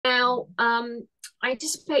Now, I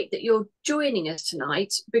anticipate that you're joining us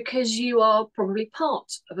tonight because you are probably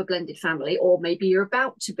part of a blended family, or maybe you're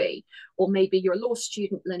about to be, or maybe you're a law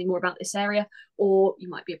student learning more about this area, or you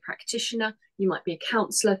might be a practitioner, you might be a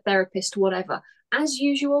counsellor, therapist, whatever. As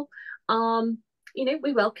usual,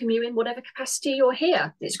 we welcome you in whatever capacity you're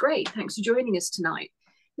here. It's great. Thanks for joining us tonight.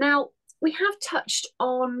 Now, we have touched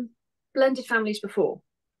on blended families before.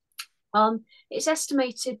 It's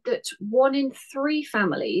estimated that 1 in 3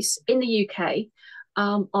 families in the UK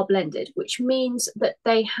are blended, which means that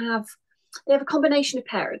they have a combination of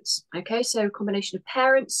parents. Okay, so a combination of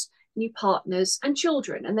parents, new partners, and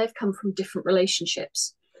children, and they've come from different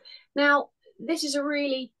relationships. Now, this is a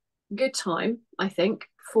really good time, I think,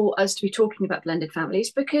 for us to be talking about blended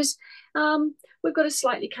families because we've got a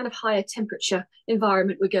slightly kind of higher temperature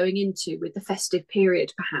environment we're going into with the festive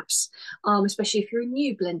period, perhaps, especially if you're a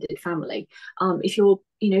new blended family. If you're,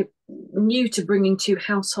 new to bringing 2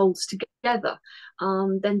 households together,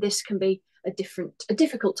 then this can be a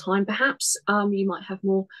difficult time, perhaps. You might have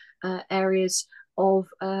more areas of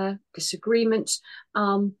disagreement.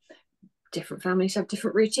 Different families have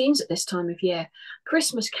different routines at this time of year.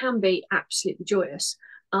 Christmas can be absolutely joyous.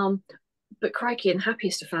 But crikey, in the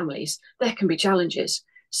happiest of families, there can be challenges.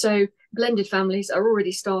 So blended families are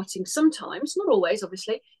already starting sometimes, not always,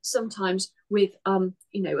 obviously, sometimes with, a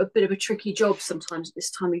bit of a tricky job sometimes at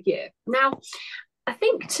this time of year. Now, I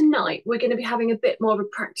think tonight we're going to be having a bit more of a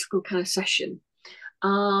practical kind of session.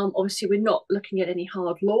 Obviously, we're not looking at any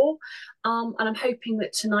hard law, and I'm hoping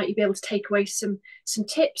that tonight you'll be able to take away some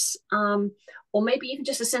tips, or maybe even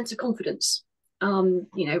just a sense of confidence,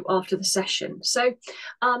 after the session. So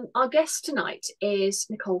our guest tonight is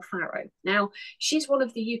Nichole Farrow. Now, she's one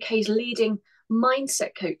of the UK's leading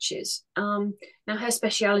mindset coaches. Now, her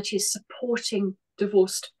speciality is supporting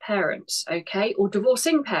divorced parents, okay, or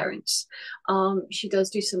divorcing parents. She does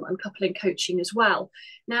do some uncoupling coaching as well.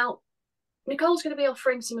 Now, Nichole's going to be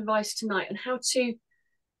offering some advice tonight on how to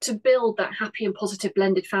build that happy and positive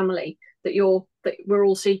blended family that we're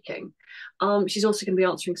all seeking. She's also going to be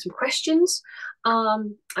answering some questions. I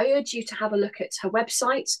urge you to have a look at her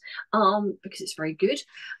website because it's very good.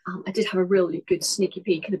 I did have a really good sneaky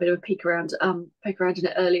peek and a bit of a poke around in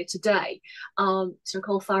it earlier today. It's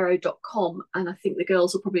nicholefarrow.com, and I think the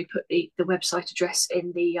girls will probably put the website address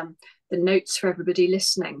in the notes for everybody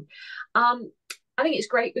listening. I think it's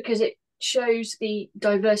great because it shows the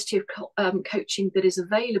diversity of coaching that is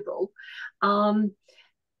available.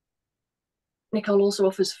 Nichole also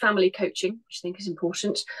offers family coaching, which I think is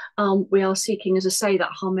important. We are seeking, as I say,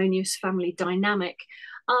 that harmonious family dynamic.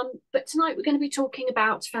 But tonight we're going to be talking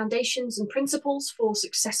about foundations and principles for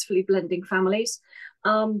successfully blending families,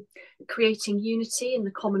 creating unity in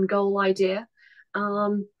the common goal idea,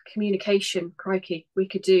 communication. Crikey, we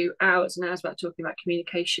could do hours and hours about talking about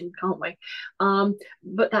communication, can't we?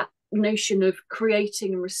 But that notion of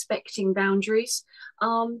creating and respecting boundaries,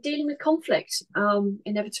 dealing with conflict,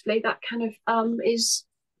 inevitably that kind of is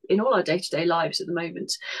in all our day-to-day lives at the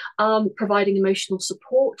moment, providing emotional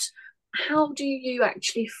support. How do you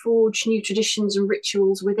actually forge new traditions and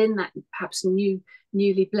rituals within that perhaps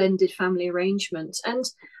newly blended family arrangement, and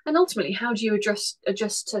ultimately how do you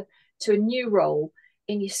adjust to a new role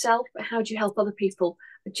in yourself, but how do you help other people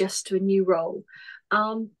adjust to a new role?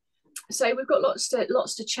 So we've got lots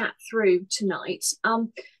to chat through tonight.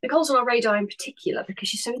 Nichole's on our radar in particular because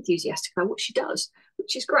she's so enthusiastic about what she does,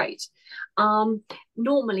 which is great.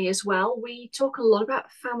 Normally as well, we talk a lot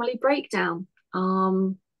about family breakdown.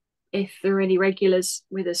 If there are any regulars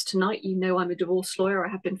with us tonight, you know I'm a divorce lawyer. I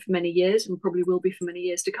have been for many years and probably will be for many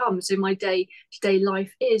years to come. So my day-to-day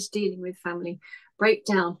life is dealing with family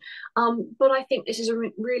breakdown. But I think this is a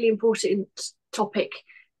really important topic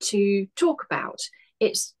to talk about.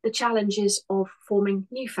 It's the challenges of forming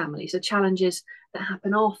new families, the challenges that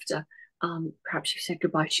happen after perhaps you said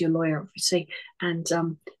goodbye to your lawyer, obviously, and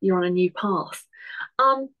you're on a new path.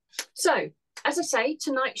 So, as I say,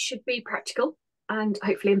 tonight should be practical and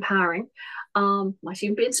hopefully empowering, might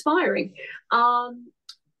even be inspiring.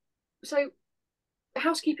 So,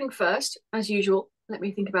 housekeeping first, as usual. Let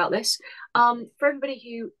me think about this. For everybody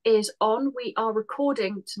who is on, we are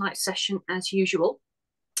recording tonight's session as usual.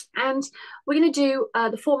 And we're going to do,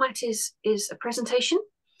 the format is a presentation,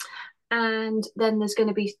 and then there's going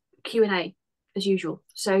to be Q&A as usual.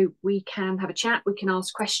 So we can have a chat, we can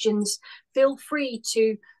ask questions. Feel free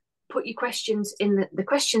to put your questions in the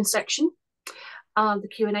question section, the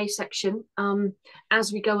Q&A section,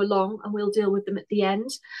 as we go along, and we'll deal with them at the end.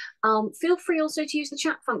 Feel free also to use the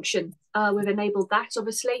chat function. We've enabled that,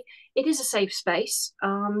 obviously. It is a safe space.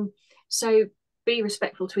 So be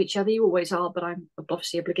respectful to each other. You always are, but I'm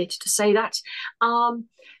obviously obligated to say that.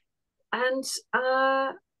 and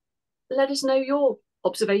let us know your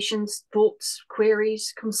observations, thoughts,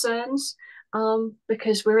 queries, concerns,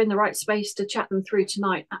 because we're in the right space to chat them through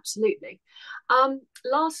tonight. Absolutely.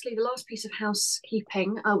 Lastly, the last piece of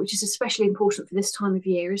housekeeping, which is especially important for this time of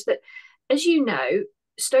year, is that, as you know,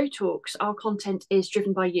 Stowe Talks, our content is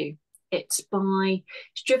driven by you. It's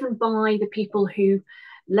driven by the people who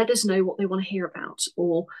let us know what they want to hear about,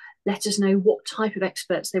 or let us know what type of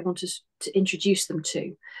experts they want us to introduce them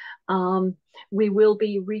to. We will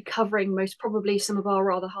be recovering most probably some of our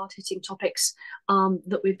rather hard-hitting topics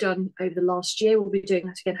that we've done over the last year. We'll be doing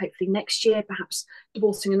that again hopefully next year, perhaps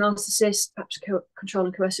divorcing a narcissist, perhaps control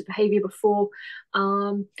and coercive behaviour before,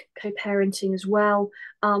 co-parenting as well.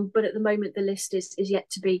 But at the moment, the list is yet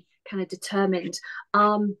to be kind of determined.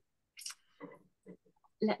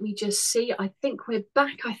 Let me just see. I think we're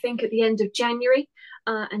back, at the end of January.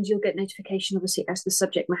 And you'll get notification, obviously, as the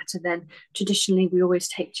subject matter then. Traditionally, we always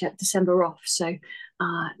take December off. So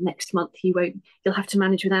next month, you'll have to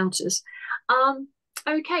manage without us.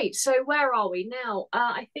 Okay, so where are we now?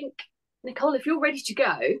 I think, Nichole, if you're ready to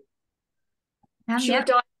go, should we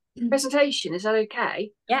dive into the presentation? Is that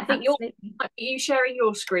okay? Yeah, I think absolutely. are you sharing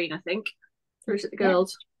your screen, I think? Or is it the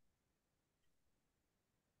girls?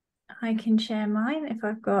 I can share mine if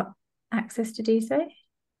I've got access to do so.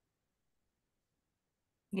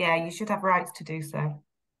 Yeah, you should have rights to do so.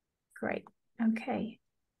 Great. Okay.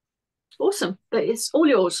 Awesome. But it's all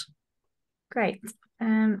yours. Great.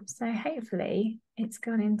 So hopefully it's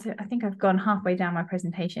gone into, I think I've gone halfway down my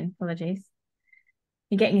presentation. Apologies.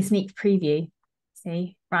 You're getting a sneak preview.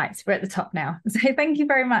 See, right, so we're at the top now. So thank you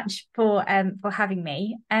very much for having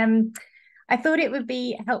me. I thought it would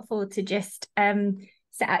be helpful to just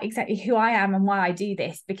set out exactly who I am and why I do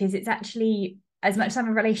this, because it's actually, as much as I'm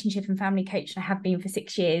a relationship and family coach, and I have been for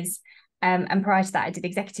 6 years, and prior to that I did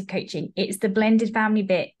executive coaching, it's the blended family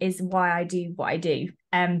bit is why I do what I do.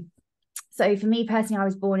 So for me personally, I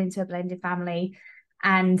was born into a blended family,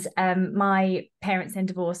 and my parents then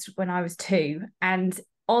divorced when I was 2, and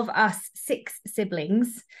of us 6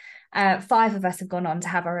 siblings, 5 of us have gone on to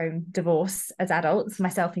have our own divorce as adults,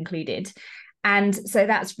 myself included. And so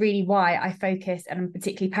that's really why I focus, and I'm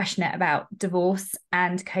particularly passionate about divorce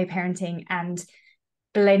and co-parenting and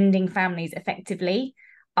blending families effectively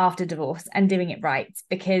after divorce and doing it right,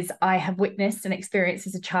 because I have witnessed and experienced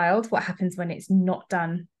as a child what happens when it's not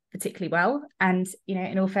done particularly well. And, you know,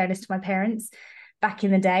 in all fairness to my parents, back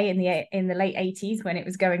in the day, in the late 80s, when it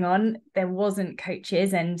was going on, there wasn't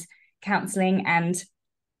coaches and counselling and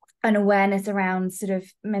an awareness around sort of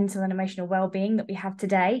mental and emotional well-being that we have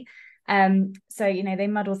today. So, you know, they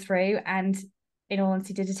muddled through and, in all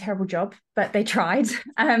honesty, did a terrible job, but they tried.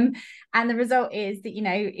 And the result is that, you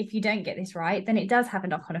know, if you don't get this right, then it does have a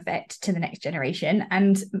knock-on effect to the next generation.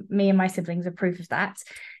 And me and my siblings are proof of that.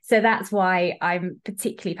 So that's why I'm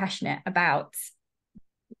particularly passionate about,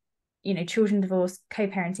 you know, children divorce,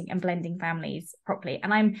 co-parenting and blending families properly.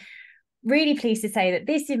 And I'm really pleased to say that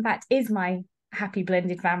this, in fact, is my happy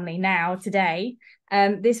blended family now today.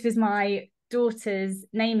 This was my daughter's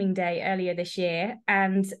naming day earlier this year,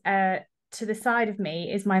 and to the side of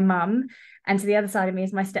me is my mum, and to the other side of me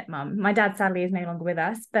is my stepmom. My dad sadly is no longer with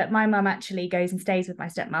us, but my mum actually goes and stays with my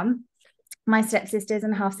stepmom. My stepsisters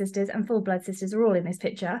and half sisters and full blood sisters are all in this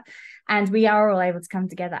picture, and we are all able to come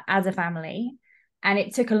together as a family. And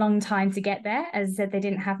it took a long time to get there. As I said, they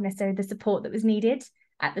didn't have necessarily the support that was needed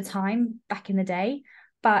at the time back in the day,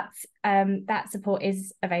 but that support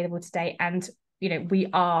is available today, and you know, we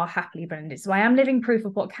are happily blended. So I am living proof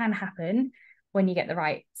of what can happen when you get the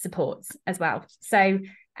right supports as well. So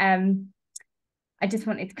I just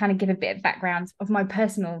wanted to kind of give a bit of background of my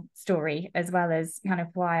personal story, as well as kind of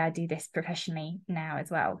why I do this professionally now as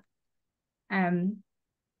well. So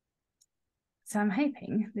I'm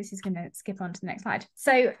hoping this is going to skip on to the next slide.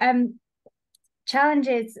 So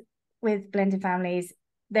challenges with blended families,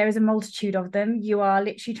 there is a multitude of them. You are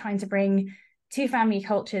literally trying to bring 2 family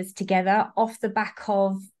cultures together off the back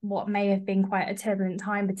of what may have been quite a turbulent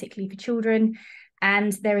time, particularly for children.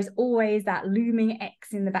 And there is always that looming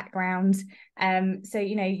X in the background. So,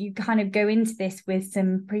 you know, you kind of go into this with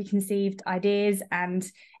some preconceived ideas and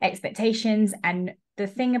expectations. And the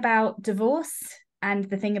thing about divorce and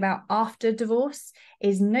the thing about after divorce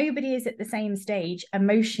is nobody is at the same stage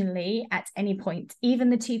emotionally at any point.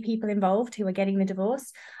 Even the 2 people involved who are getting the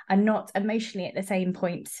divorce are not emotionally at the same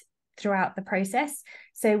point throughout the process.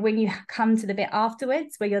 So when you come to the bit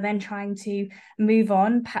afterwards where you're then trying to move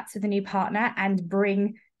on, perhaps with a new partner, and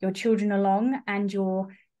bring your children along, and your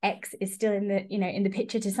ex is still in the, you know, in the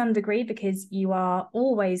picture to some degree, because you are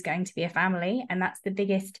always going to be a family, and that's the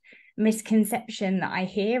biggest misconception that I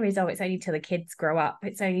hear is, oh, it's only till the kids grow up,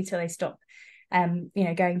 it's only till they stop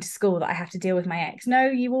going to school that I have to deal with my ex. No,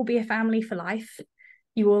 you will be a family for life.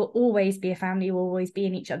 You will always be a family. You will always be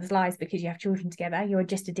in each other's lives because you have children together. You're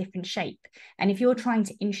just a different shape. And if you're trying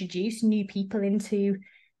to introduce new people into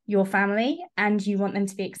your family and you want them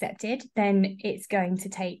to be accepted, then it's going to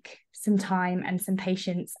take some time and some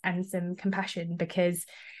patience and some compassion, because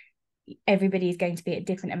everybody is going to be at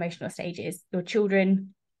different emotional stages. Your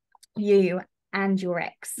children, you, and your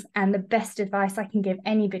ex. And the best advice I can give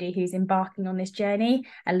anybody who's embarking on this journey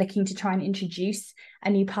and looking to try and introduce a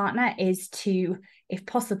new partner is to, if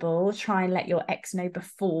possible, try and let your ex know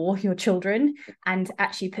before your children, and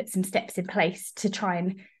actually put some steps in place to try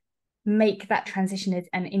and make that transition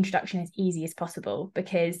and introduction as easy as possible,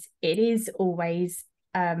 because it is always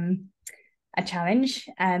a challenge,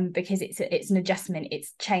 because it's an adjustment,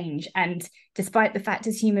 it's change. And despite the fact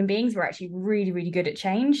as human beings we're actually really, really good at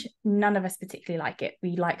change, none of us particularly like it.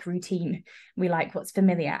 We like routine, we like what's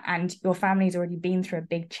familiar, and your family's already been through a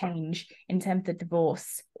big change in terms of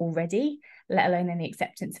divorce already, let alone in the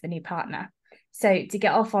acceptance of a new partner. So to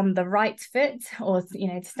get off on the right foot, or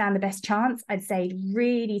to stand the best chance, I'd say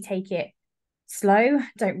really take it slow,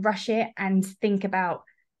 don't rush it, and think about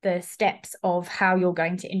the steps of how you're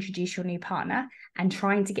going to introduce your new partner, and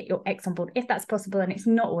trying to get your ex on board if that's possible. And it's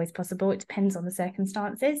not always possible, it depends on the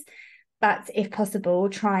circumstances, but if possible,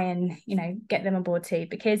 try and get them on board too.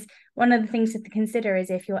 Because one of the things to consider is,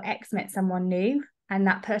 if your ex met someone new and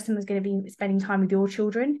that person was going to be spending time with your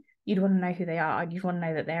children, you'd want to know who they are, you'd want to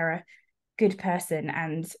know that they're a good person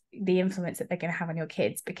and the influence that they're going to have on your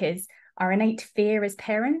kids. Because our innate fear as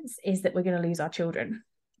parents is that we're going to lose our children,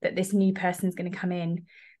 that this new person's going to come in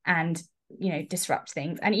and disrupt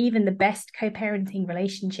things. And even the best co-parenting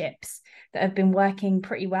relationships that have been working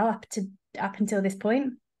pretty well up until this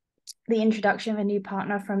point, the introduction of a new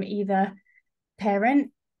partner from either parent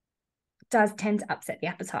does tend to upset the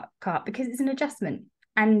apple cart, because it's an adjustment.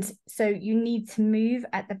 And so you need to move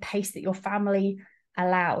at the pace that your family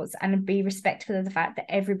allows, and be respectful of the fact that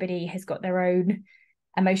everybody has got their own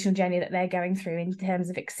emotional journey that they're going through in terms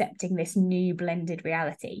of accepting this new blended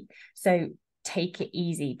reality. So take it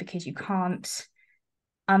easy, because you can't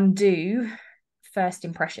undo first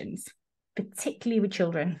impressions, particularly with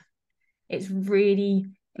children. It's really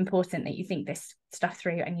important that you think this stuff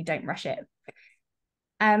through and you don't rush it.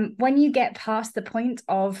 When you get past the point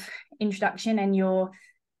of introduction and you're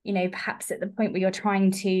perhaps at the point where you're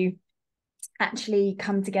trying to actually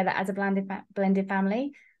come together as a blended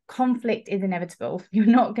family, conflict is inevitable. You're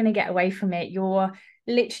not going to get away from it. You're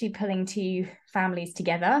literally pulling two families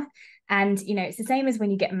together. And it's the same as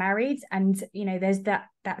when you get married, and there's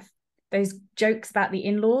those jokes about the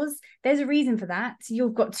in-laws. There's a reason for that.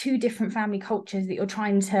 You've got two different family cultures that you're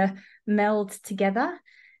trying to meld together,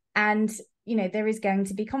 and there is going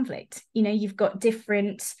to be conflict. You've got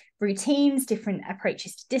different routines, different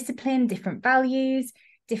approaches to discipline, different values,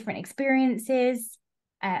 different experiences.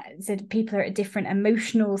 So people are at different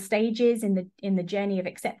emotional stages in the journey of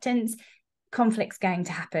acceptance. Conflict's going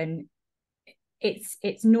to happen.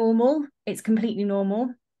 It's normal. It's completely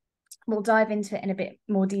normal. We'll dive into it in a bit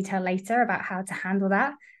more detail later about how to handle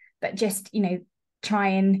that, but just try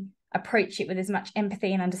and approach it with as much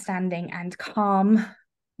empathy and understanding and calmness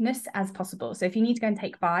as possible. So if you need to go and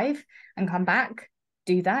take 5 and come back,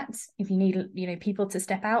 do that. If you need people to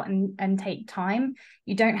step out and take time,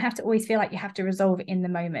 you don't have to always feel like you have to resolve it in the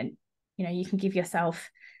moment. You can give yourself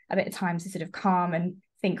a bit of time to sort of calm and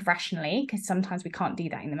think rationally, because sometimes we can't do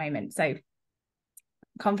that in the moment. So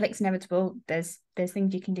conflict's inevitable. There's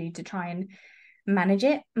things you can do to try and manage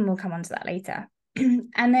it, and we'll come on to that later.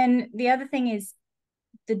 And then the other thing is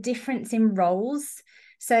the difference in roles.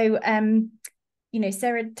 So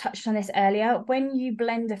Sarah touched on this earlier. When you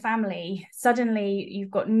blend a family, suddenly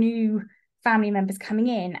you've got new family members coming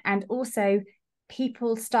in, and also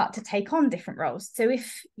people start to take on different roles. So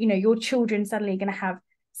if your children suddenly are going to have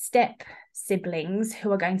step siblings who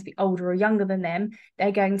are going to be older or younger than them,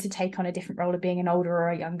 they're going to take on a different role of being an older or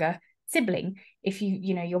a younger sibling. If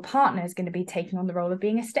your partner is going to be taking on the role of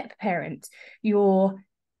being a step parent, your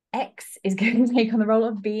ex is going to take on the role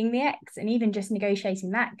of being the ex, and even just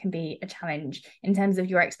negotiating that can be a challenge in terms of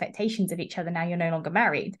your expectations of each other. Now you're no longer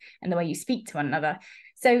married, and the way you speak to one another.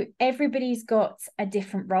 So everybody's got a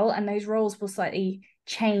different role, and those roles will slightly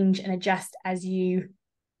change and adjust as you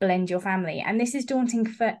blend your family. And this is daunting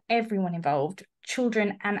for everyone involved,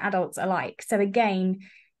 children and adults alike. So again,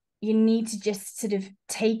 you need to just sort of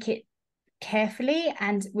take it carefully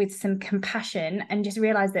and with some compassion, and just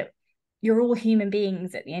realize that you're all human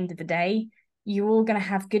beings at the end of the day. you're all going to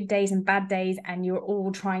have good days and bad days, and you're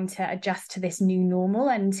all trying to adjust to this new normal.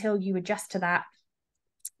 And until you adjust to that,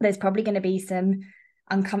 there's probably going to be some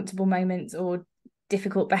uncomfortable moments or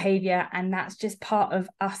difficult behavior, and that's just part of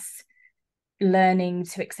us learning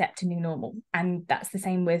to accept a new normal. And that's the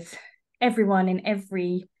same with everyone in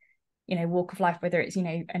every, you know, walk of life, whether it's, you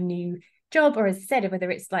know, a new job, or as I said,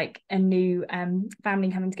 whether it's like a new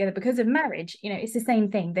family coming together because of marriage. You know, it's the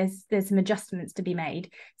same thing. There's some adjustments to be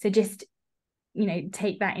made. So just, you know,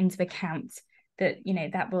 take that into account, that, you know,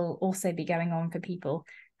 that will also be going on for people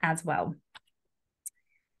as well.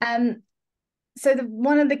 So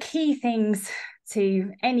one of the key things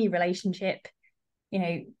to any relationship, you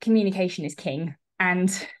know, communication is king,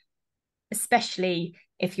 and especially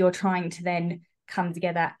if you're trying to then come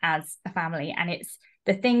together as a family. And it's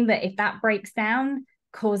the thing that, if that breaks down,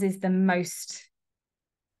 causes the most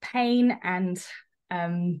pain and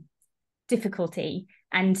difficulty.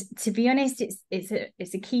 And to be honest,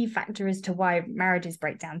 it's a key factor as to why marriages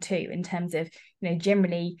break down too, in terms of, you know,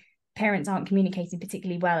 generally parents aren't communicating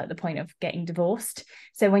particularly well at the point of getting divorced.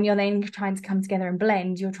 So when you're then trying to come together and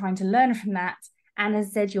blend, you're trying to learn from that. And as I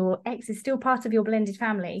said, your ex is still part of your blended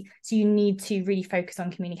family. So you need to really focus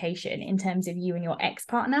on communication in terms of you and your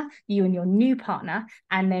ex-partner, you and your new partner,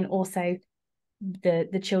 and then also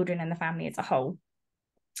the children and the family as a whole.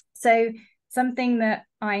 So something that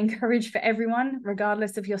I encourage for everyone,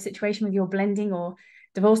 regardless of your situation with your blending or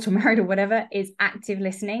divorced or married or whatever, is active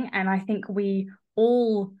listening. And I think we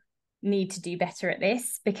all need to do better at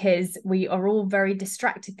this, because we are all very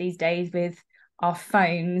distracted these days with our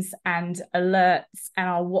phones and alerts and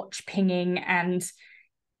our watch pinging and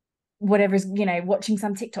whatever's, you know, watching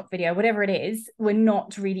some TikTok video, whatever it is. We're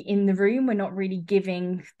not really in the room. We're not really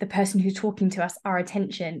giving the person who's talking to us our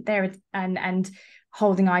attention there, and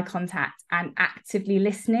holding eye contact and actively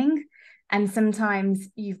listening. And sometimes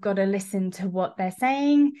you've got to listen to what they're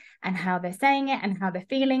saying and how they're saying it and how they're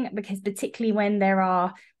feeling, because particularly when there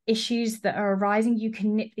are issues that are arising, you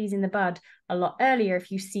can nip these in the bud a lot earlier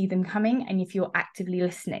if you see them coming and if you're actively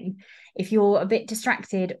listening. If you're a bit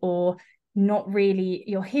distracted, or not really,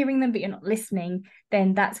 you're hearing them but you're not listening,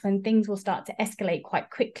 then that's when things will start to escalate quite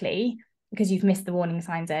quickly, because you've missed the warning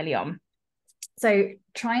signs early on. So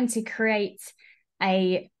trying to create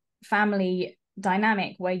a family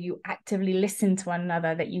dynamic where you actively listen to one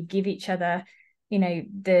another, that you give each other, you know,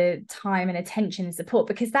 the time and attention and support,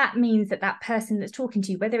 because that means that that person that's talking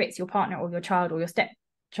to you, whether it's your partner or your child or your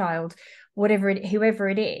stepchild, whoever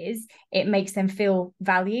it is, it makes them feel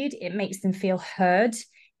valued, it makes them feel heard,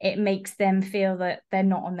 it makes them feel that they're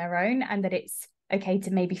not on their own, and that it's okay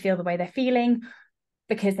to maybe feel the way they're feeling,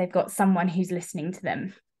 because they've got someone who's listening to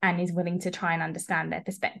them and is willing to try and understand their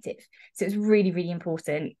perspective. So it's really, really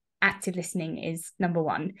important. Active listening is number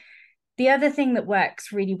one. The other thing that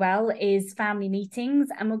works really well is family meetings,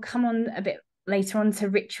 and we'll come on a bit later on to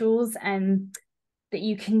rituals that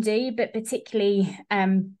you can do, but particularly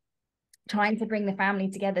trying to bring the family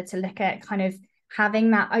together to look at kind of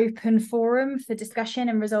having that open forum for discussion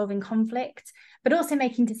and resolving conflict, but also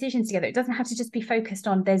making decisions together. It doesn't have to just be focused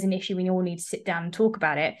on there's an issue, we all need to sit down and talk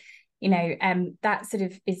about it. You know, that sort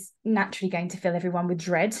of is naturally going to fill everyone with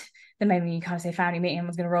dread. The moment you kind of say family meeting,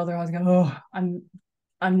 everyone's going to roll their eyes and go, oh,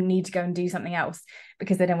 I need to go and do something else,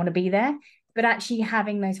 because they don't want to be there. But actually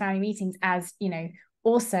having those family meetings as, you know,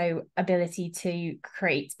 also ability to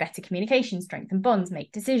create better communication, strengthen bonds,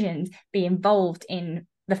 make decisions, be involved in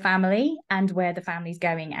the family and where the family's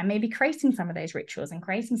going, and maybe creating some of those rituals and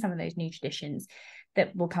creating some of those new traditions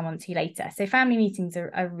that we'll come on to later. So family meetings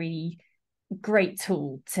are a really great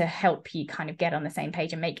tool to help you kind of get on the same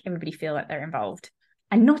page and make everybody feel like they're involved.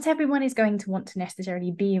 And not everyone is going to want to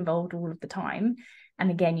necessarily be involved all of the time.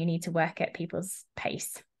 And again, you need to work at people's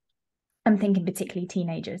pace. I'm thinking particularly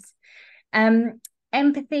teenagers.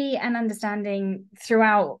 Empathy and understanding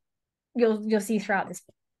throughout, you'll see throughout this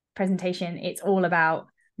presentation, it's all about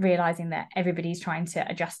realizing that everybody's trying to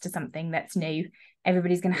adjust to something that's new.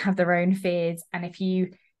 Everybody's going to have their own fears. And if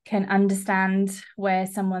you can understand where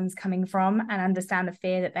someone's coming from and understand the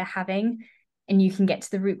fear that they're having, and you can get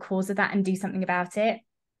to the root cause of that and do something about it,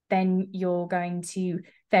 then you're going to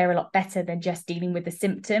fare a lot better than just dealing with the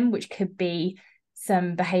symptom, which could be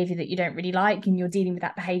some behavior that you don't really like, and you're dealing with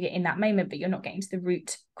that behavior in that moment, but you're not getting to the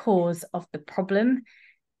root cause of the problem,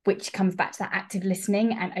 which comes back to that active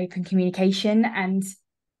listening and open communication, and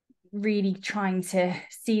really trying to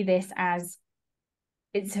see this as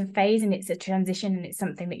it's a phase and it's a transition, and it's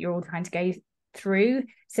something that you're all trying to go through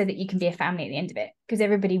so that you can be a family at the end of it, because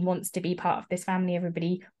everybody wants to be part of this family.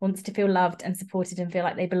 Everybody wants to feel loved and supported and feel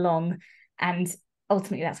like they belong, and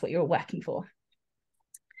ultimately that's what you're all working for.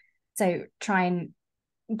 So try and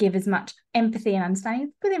give as much empathy and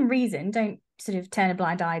understanding within reason. Don't sort of turn a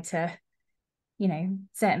blind eye to, you know,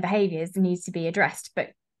 certain behaviours that needs to be addressed, but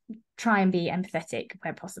try and be empathetic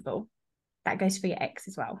where possible. That goes for your ex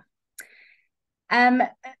as well.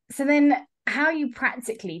 So then how you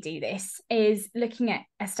practically do this is looking at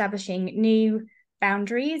establishing new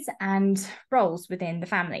boundaries and roles within the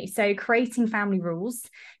family. So creating family rules.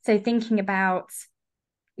 So thinking about,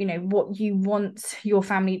 you know, what you want your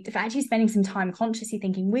family, actually spending some time consciously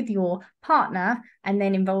thinking with your partner and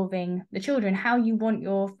then involving the children, how you want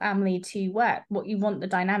your family to work, what you want the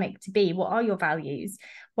dynamic to be, what are your values,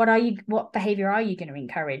 what behavior are you going to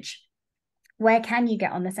encourage, where can you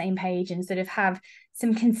get on the same page and sort of have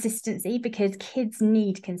some consistency, because kids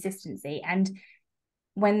need consistency. And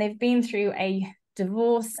when they've been through a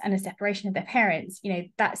divorce and a separation of their parents, you know,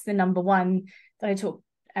 that's the number one that I talk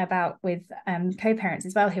about with co-parents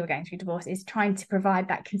as well who are going through divorce, is trying to provide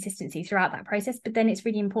that consistency throughout that process. But then it's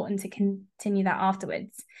really important to continue that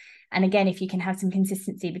afterwards. And again, if you can have some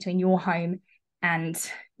consistency between your home and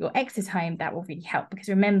your ex's home, that will really help, because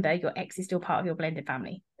remember, your ex is still part of your blended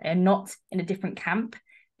family. They're not in a different camp,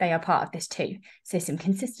 they are part of this too. So some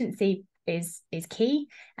consistency is key,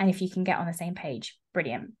 and if you can get on the same page,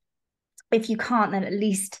 brilliant. If you can't, then at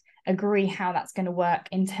least agree how that's going to work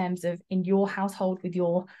in terms of in your household with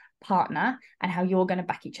your partner, and how you're going to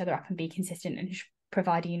back each other up and be consistent and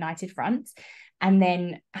provide a united front. And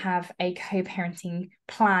then have a co-parenting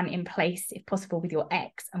plan in place, if possible, with your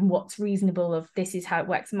ex, and what's reasonable of this is how it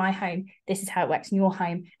works in my home, this is how it works in your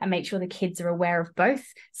home, and make sure the kids are aware of both,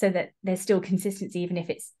 so that there's still consistency, even if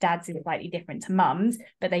it's dad's is slightly different to mum's,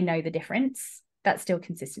 but they know the difference. That's still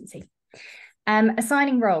consistency.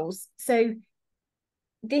 Assigning roles. So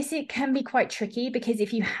it can be quite tricky, because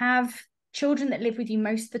if you have children that live with you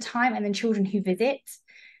most of the time and then children who visit,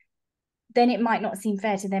 then it might not seem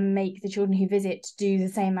fair to then make the children who visit do the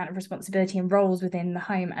same amount of responsibility and roles within the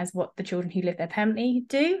home as what the children who live there permanently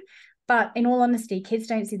do. But in all honesty, kids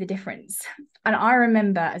don't see the difference. And I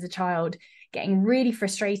remember as a child getting really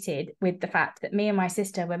frustrated with the fact that me and my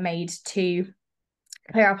sister were made to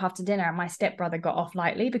clear up after dinner, and my stepbrother got off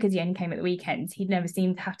lightly because he only came at the weekends. He'd never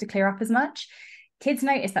seemed to have to clear up as much. Kids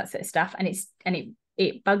notice that sort of stuff, and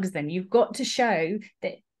it bugs them. You've got to show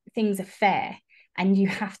that things are fair, and you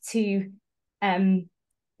have to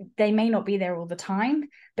they may not be there all the time,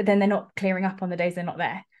 but then they're not clearing up on the days they're not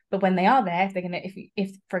there. But when they are there, they're gonna,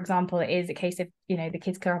 if for example it is a case of, you know, the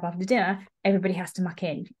kids clear up after dinner, everybody has to muck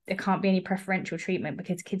in. There can't be any preferential treatment,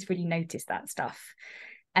 because kids really notice that stuff.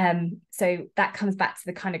 So that comes back to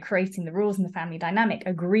the kind of creating the rules and the family dynamic.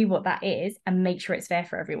 Agree what that is and make sure it's fair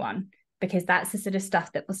for everyone, because that's the sort of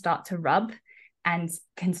stuff that will start to rub and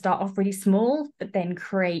can start off really small, but then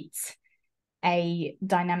create a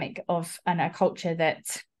dynamic of and a culture that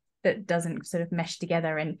doesn't sort of mesh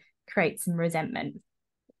together and create some resentment.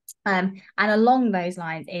 And along those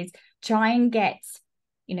lines is try and get,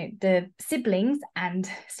 you know, the siblings and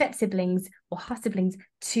step siblings or half siblings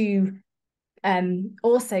to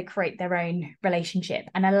also create their own relationship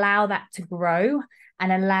and allow that to grow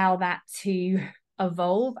and allow that to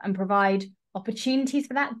evolve and provide opportunities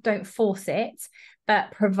for that. Don't force it,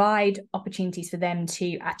 but provide opportunities for them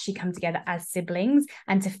to actually come together as siblings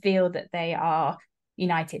and to feel that they are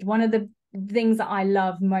united. One of the things that I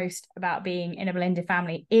love most about being in a blended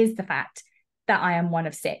family is the fact that I am one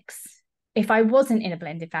of 6. If I wasn't in a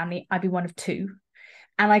blended family, I'd be one of 2.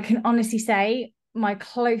 And I can honestly say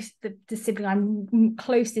the sibling I'm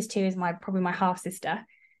closest to is probably my half sister,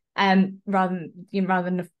 rather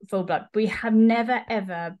than a full blood. We have never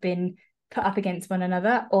ever been put up against one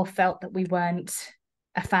another or felt that we weren't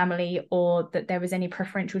a family or that there was any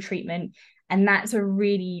preferential treatment. And that's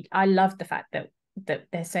I love the fact that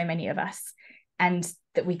there's so many of us and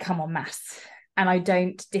that we come en masse. And I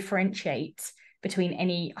don't differentiate between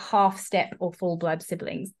any half step or full blood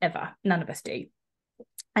siblings ever. None of us do.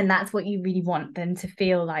 And that's what you really want them to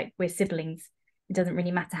feel, like we're siblings. It doesn't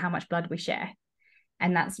really matter how much blood we share.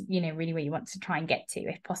 And that's, you know, really where you want to try and get to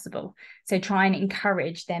if possible. So try and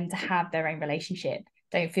encourage them to have their own relationship.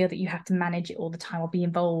 Don't feel that you have to manage it all the time or be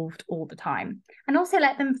involved all the time. And also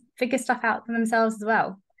let them figure stuff out for themselves as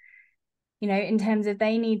well. You know, in terms of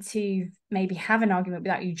they need to maybe have an argument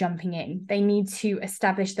without you jumping in. They need to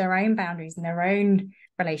establish their own boundaries and their own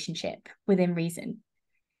relationship within reason.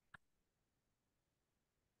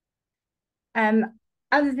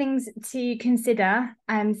 Other things to consider,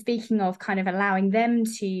 speaking of kind of allowing them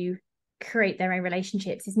to create their own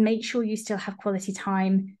relationships, is make sure you still have quality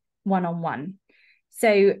time one-on-one.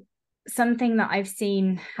 So something that I've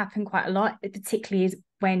seen happen quite a lot, particularly is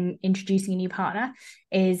when introducing a new partner,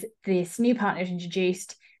 is this new partner is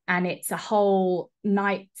introduced and it's a whole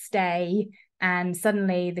night stay, and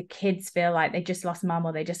suddenly the kids feel like they just lost mum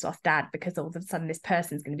or they just lost dad because all of a sudden this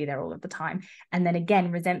person's going to be there all of the time. And then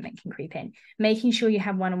again, resentment can creep in. Making sure you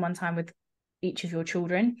have one-on-one time with each of your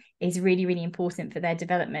children is really, really important for their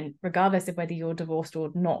development, regardless of whether you're divorced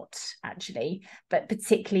or not, actually. But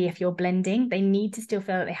particularly if you're blending, they need to still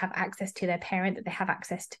feel that they have access to their parent, that they have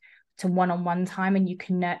access to one-on-one time, and you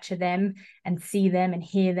can nurture them and see them and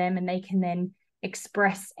hear them, and they can then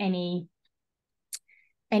express any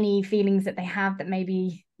feelings that they have that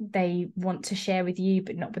maybe they want to share with you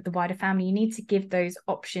but not with the wider family. You need to give those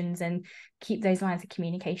options and keep those lines of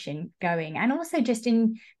communication going, and also just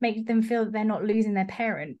make them feel that they're not losing their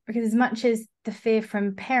parent, because as much as the fear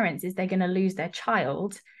from parents is they're going to lose their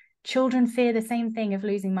child, children fear the same thing of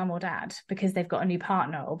losing mum or dad because they've got a new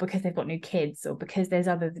partner or because they've got new kids or because there's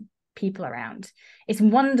other people around. It's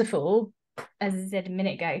wonderful, as I said a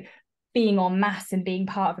minute ago, being en masse and being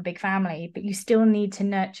part of a big family, but you still need to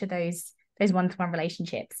nurture those one-to-one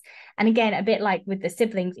relationships. And again, a bit like with the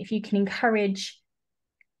siblings, if you can encourage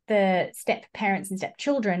the step parents and step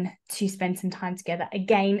children to spend some time together,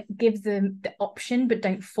 again, give them the option, but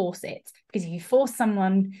don't force it. Because if you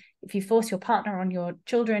force your partner on your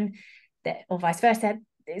children, or vice versa,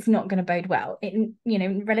 it's not going to bode well.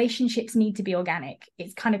 Relationships need to be organic.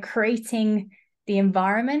 It's kind of creating the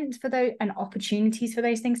environment for those and opportunities for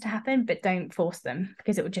those things to happen, but don't force them,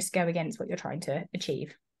 because it will just go against what you're trying to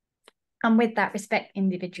achieve. And with that, respect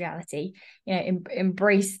individuality,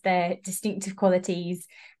 embrace their distinctive qualities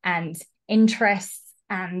and interests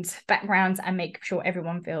and backgrounds, and make sure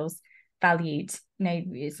everyone feels valued.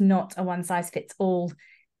 It's not a one size fits all.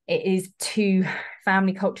 It is two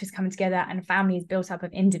family cultures coming together, and a family is built up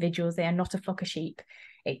of individuals. They are not a flock of sheep.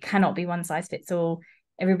 It cannot be one size fits all.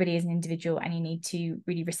 Everybody is an individual, and you need to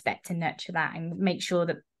really respect and nurture that, and make sure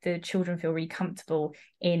that the children feel really comfortable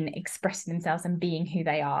in expressing themselves and being who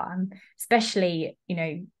they are. And especially,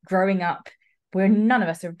 growing up, where none of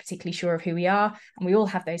us are particularly sure of who we are, and we all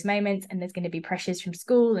have those moments, and there's going to be pressures from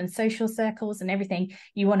school and social circles and everything.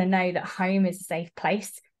 You want to know that home is a safe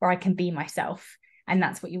place where I can be myself. And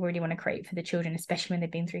that's what you really want to create for the children, especially when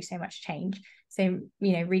they've been through so much change. So,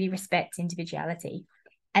 really respect individuality.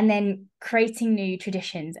 And then creating new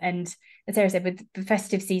traditions. And as Sarah said, with the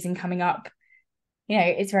festive season coming up,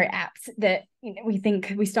 it's very apt that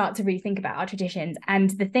we start to really think about our traditions. And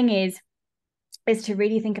the thing is to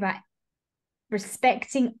really think about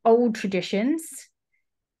respecting old traditions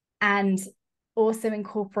and also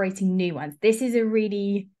incorporating new ones. This is a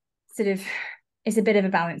really it's a bit of a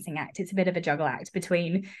balancing act. It's a bit of a juggle act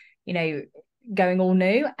between, going all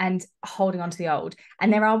new and holding on to the old.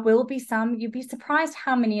 And will be some, you'd be surprised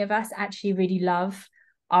how many of us actually really love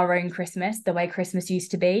our own Christmas, the way Christmas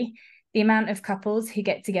used to be. The amount of couples who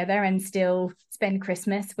get together and still spend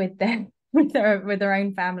Christmas with their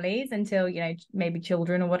own families until, maybe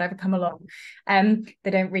children or whatever come along.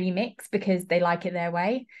 They don't really mix because they like it their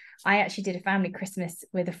way. I actually did a family Christmas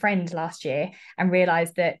with a friend last year and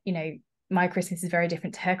realized that, my Christmas is very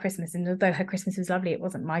different to her Christmas. And although her Christmas was lovely, it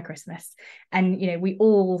wasn't my Christmas. And, we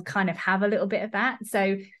all kind of have a little bit of that.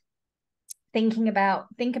 So think about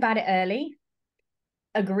it early,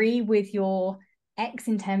 agree with your ex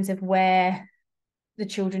in terms of where the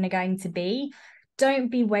children are going to be. Don't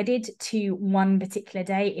be wedded to one particular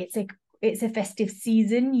day. It's a festive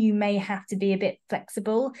season. You may have to be a bit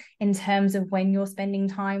flexible in terms of when you're spending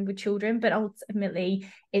time with children, but ultimately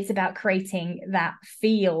it's about creating that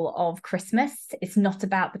feel of Christmas. It's not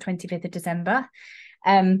about the 25th of December.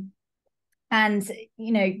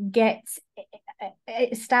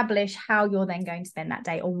 Establish how you're then going to spend that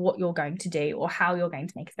day, or what you're going to do, or how you're going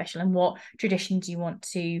to make it special, and what traditions you want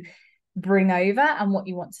to bring over and what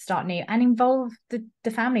you want to start new, and involve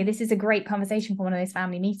the family. This is a great conversation for one of those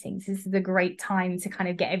family meetings. This is a great time to kind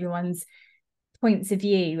of get everyone's points of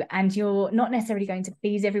view, and you're not necessarily going to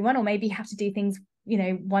please everyone, or maybe you have to do things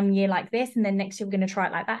 1 year like this and then next year we're going to try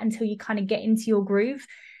it like that, until you kind of get into your groove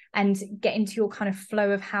and get into your kind of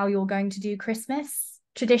flow of how you're going to do Christmas.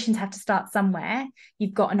 Traditions have to start somewhere.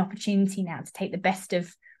 You've got an opportunity now to take the best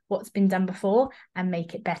of what's been done before and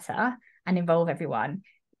make it better and involve everyone.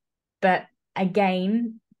 But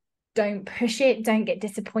again, don't push it. Don't get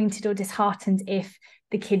disappointed or disheartened if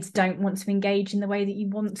the kids don't want to engage in the way that you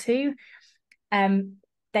want to.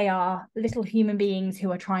 They are little human beings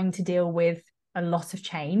who are trying to deal with a lot of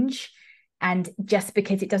change. And just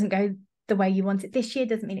because it doesn't go the way you want it this year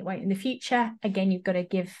doesn't mean it won't in the future. Again, you've got to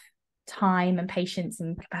give time and patience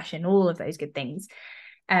and compassion, all of those good things.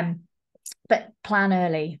 But plan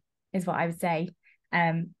early is what I would say.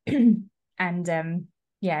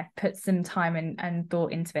 Put some time and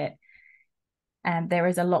thought into it. there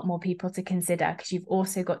is a lot more people to consider, because you've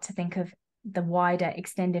also got to think of the wider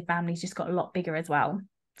extended families just got a lot bigger as well.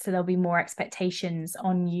 So there'll be more expectations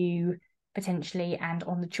on you potentially and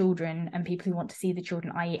on the children and people who want to see the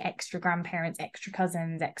children, i.e. extra grandparents, extra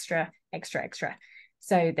cousins, extra.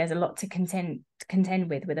 So there's a lot to contend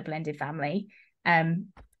with a blended family.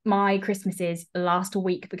 My Christmases last a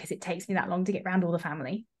week because it takes me that long to get around all the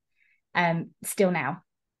family. Still now,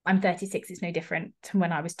 I'm 36, it's no different to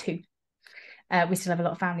when I was 2. We still have a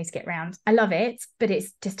lot of families to get around. I love it, but it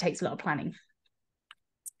just takes a lot of planning.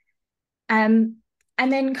 And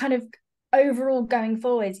then kind of overall going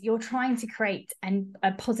forward, you're trying to create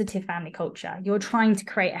a positive family culture. You're trying to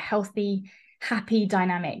create a healthy, happy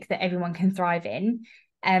dynamic that everyone can thrive in.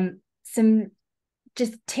 Some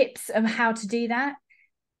just tips of how to do that.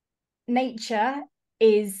 Nature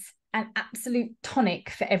is an absolute tonic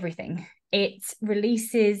for everything. It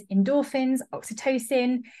releases endorphins,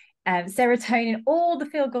 oxytocin, serotonin, all the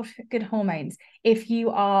feel-good hormones. If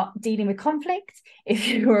you are dealing with conflict, if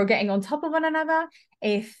you are getting on top of one another,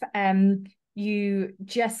 if you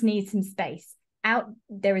just need some space,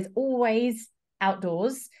 there is always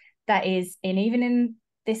outdoors. That is, even in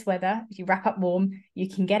this weather, if you wrap up warm, you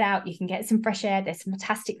can get out, you can get some fresh air. There's some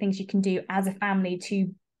fantastic things you can do as a family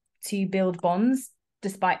to build bonds,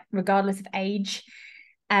 regardless of age.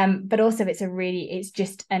 But also it's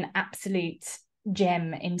just an absolute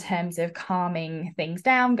gem in terms of calming things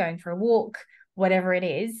down, going for a walk, whatever it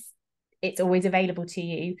is, it's always available to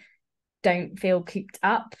you. Don't feel cooped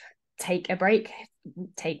up. Take a break,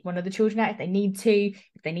 take one of the children out if they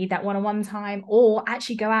need that one-on-one time, or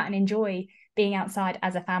actually go out and enjoy being outside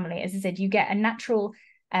as a family. As I said, you get a natural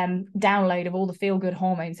download of all the feel-good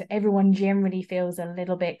hormones, so everyone generally feels a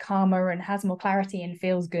little bit calmer and has more clarity and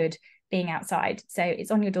feels good being outside. So it's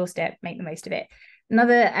on your doorstep, make the most of it.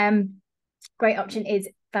 Another great option is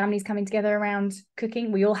families coming together around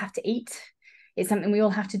cooking. We all have to eat. It's something we all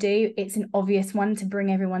have to do. It's an obvious one to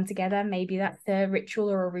bring everyone together. Maybe that's a ritual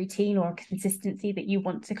or a routine or a consistency that you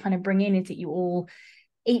want to kind of bring in, is that you all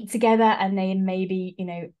eat together, and then maybe,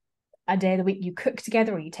 a day of the week you cook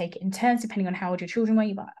together, or you take it in turns depending on how old your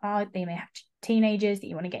children are. They may have teenagers that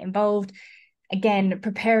you want to get involved. Again,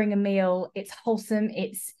 preparing a meal, it's wholesome,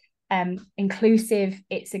 it's inclusive,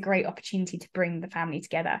 it's a great opportunity to bring the family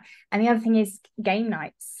together. And the other thing is game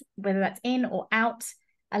nights, whether that's in or out,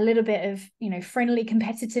 a little bit of friendly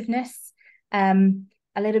competitiveness,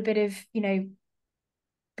 a little bit of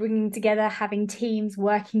bringing together, having teams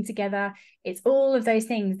working together. It's all of those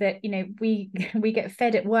things that we get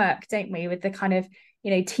fed at work, don't we, with the kind of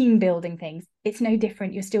team building things. It's no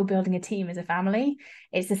different. You're still building a team as a family.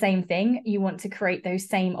 It's the same thing. You want to create those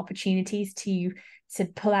same opportunities to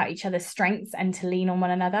pull out each other's strengths and to lean on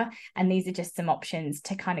one another. And these are just some options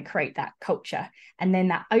to kind of create that culture. And then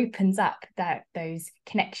that opens up those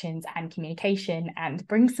connections and communication and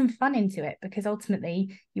brings some fun into it, because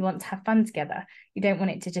ultimately you want to have fun together. You don't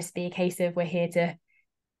want it to just be a case of we're here to,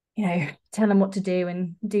 tell them what to do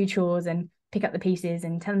and do chores and pick up the pieces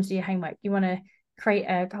and tell them to do your homework. You want to create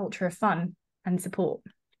a culture of fun and support.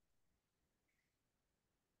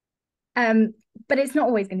 But it's not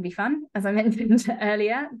always going to be fun. As I mentioned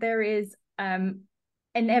earlier, there is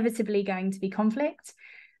inevitably going to be conflict.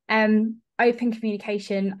 Open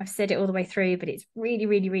communication, I've said it all the way through, but it's really,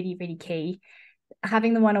 really, really, really key.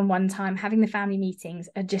 Having the one-on-one time, having the family meetings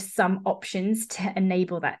are just some options to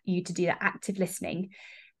enable you to do that active listening.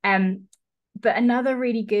 But another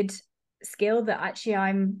really good skill that actually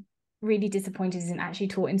I'm really disappointed isn't actually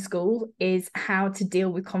taught in school is how to deal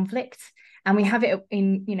with conflict. And we have it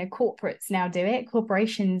in, corporates now do it.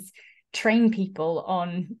 Corporations train people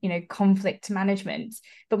on, conflict management,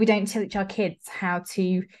 but we don't teach our kids how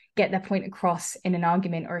to get their point across in an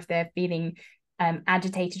argument, or if they're feeling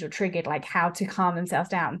agitated or triggered, like how to calm themselves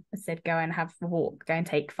down. I said, go and have a walk, go and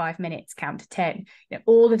take 5 minutes, count to 10.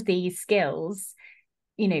 All of these skills,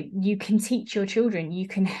 you can teach your children, you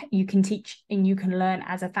can teach and you can learn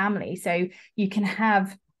as a family. So you can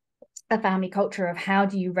have a family culture of how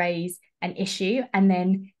do you raise an issue, and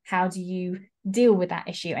then how do you deal with that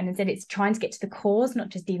issue. And instead it's trying to get to the cause, not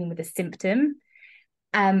just dealing with a symptom,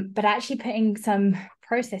 but actually putting some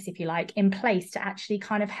process, if you like, in place to actually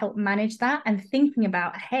kind of help manage that, and thinking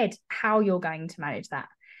about ahead how you're going to manage that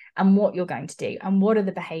and what you're going to do and what are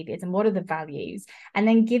the behaviors and what are the values, and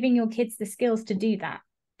then giving your kids the skills to do that.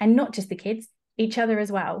 And not just the kids, each other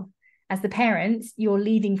as well. As the parents, you're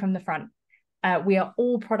leading from the front. We are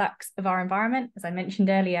all products of our environment. As I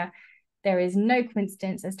mentioned earlier, there is no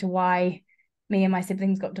coincidence as to why me and my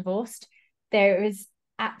siblings got divorced. There is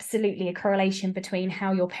absolutely a correlation between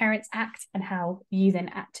how your parents act and how you then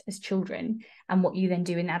act as children and what you then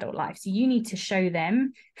do in adult life. So you need to show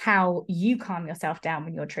them how you calm yourself down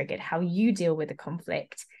when you're triggered, how you deal with the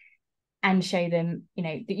conflict, and show them,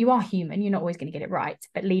 that you are human. You're not always going to get it right,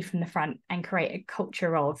 but lead from the front and create a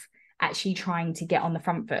culture of actually trying to get on the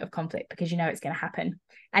front foot of conflict, because it's going to happen.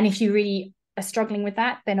 And if you really are struggling with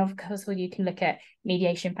that, then of course you can look at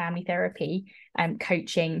mediation, family therapy,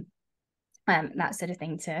 coaching, that sort of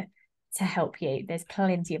thing to help you. There's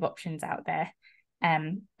plenty of options out there.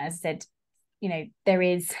 As I said, there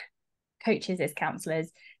is coaches, there's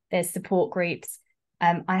counselors, there's support groups.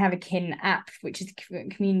 I have a kin app, which is a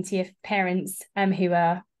community of parents who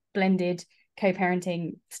are blended,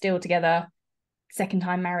 co-parenting, still together, second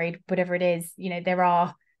time married, whatever it is.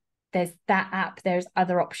 There's that app, there's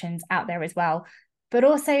other options out there as well. But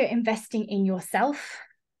also investing in yourself,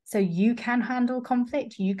 so you can handle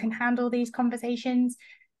conflict, you can handle these conversations,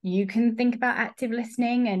 you can think about active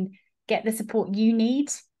listening and get the support you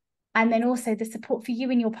need. And then also the support for you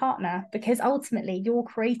and your partner, because ultimately you're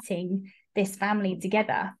creating this family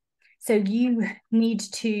together. So you need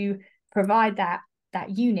to provide that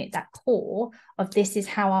unit, that core of, this is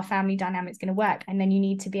how our family dynamic is going to work. And then you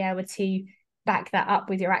need to be able to back that up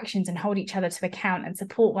with your actions and hold each other to account and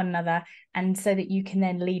support one another, and so that you can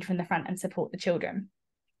then lead from the front and support the children.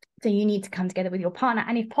 So you need to come together with your partner,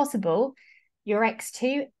 and if possible, your ex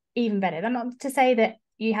too, even better. That's not to say that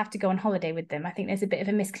you have to go on holiday with them. I think there's a bit of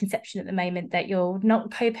a misconception at the moment that you're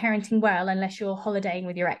not co-parenting well unless you're holidaying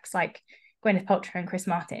with your ex, like Gwyneth Paltrow and Chris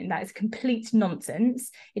Martin. That is complete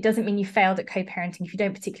nonsense. It doesn't mean you failed at co-parenting if you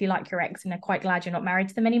don't particularly like your ex and are quite glad you're not married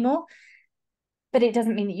to them anymore. But it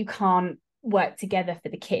doesn't mean that you can't work together for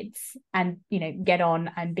the kids and, get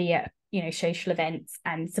on and be at, social events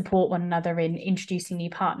and support one another in introducing new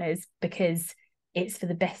partners, because it's for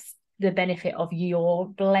the benefit of your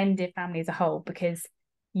blended family as a whole, because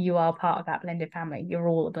you are part of that blended family. You're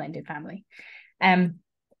all a blended family. So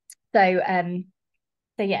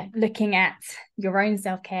yeah, looking at your own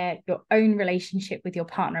self-care, your own relationship with your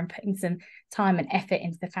partner, and putting some time and effort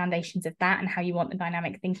into the foundations of that and how you want the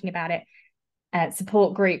dynamic, thinking about it.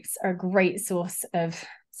 Support groups are a great source of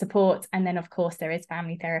support. And then of course there is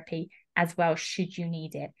family therapy as well, should you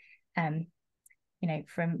need it,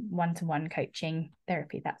 from one-to-one coaching,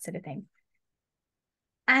 therapy, that sort of thing.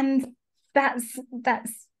 And that's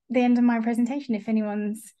the end of my presentation, if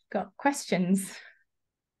anyone's got questions.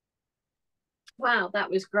 Wow, that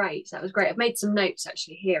was great. I've made some notes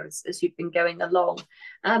actually here as you've been going along.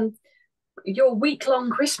 Your week-long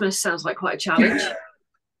Christmas sounds like quite a challenge.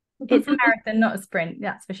 It's a marathon, not a sprint,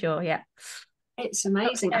 that's for sure. Yeah, it's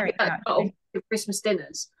amazing. I think that's part of Christmas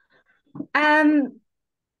dinners. We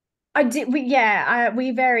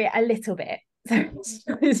vary a little bit, so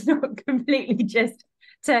it's not completely just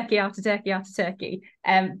turkey after turkey after turkey.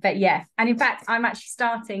 But yeah, and in fact, I'm actually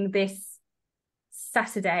starting this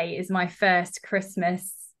Saturday is my first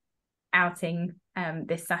Christmas outing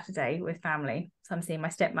this Saturday with family. So I'm seeing my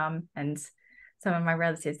stepmom and some of my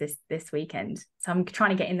relatives this weekend. So I'm trying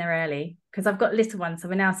to get in there early because I've got little ones. So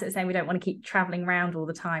we're now saying we don't want to keep traveling around all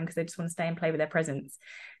the time because they just want to stay and play with their presents.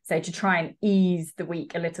 So to try and ease the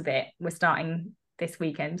week a little bit, we're starting this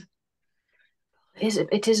weekend.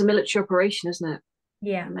 It is a military operation, isn't it?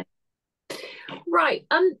 Yeah. Right.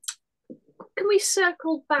 Can we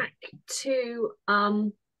circle back to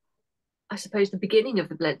I suppose the beginning of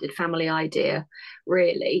the blended family idea,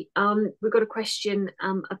 really? We've got a question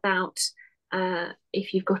about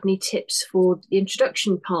if you've got any tips for the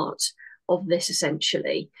introduction part of this,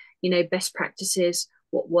 essentially, best practices,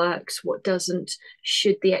 what works, what doesn't,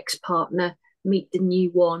 should the ex-partner meet the new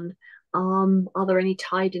one? Are there any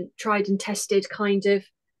tried and tested kind of,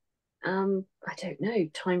 I don't know,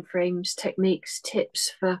 timeframes, techniques,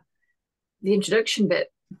 tips for the introduction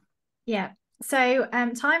bit? Yeah. So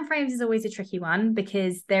timeframes is always a tricky one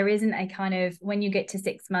because there isn't a kind of, when you get to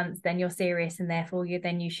 6 months, then you're serious and therefore you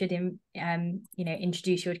should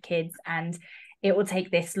introduce your kids and it will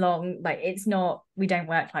take this long. Like, it's not, we don't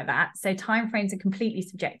work like that. So timeframes are completely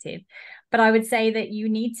subjective, but I would say that you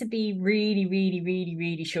need to be really, really, really,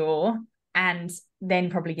 really sure, and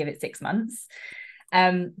then probably give it 6 months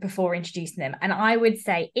before introducing them. And I would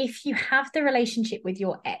say if you have the relationship with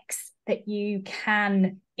your ex, that you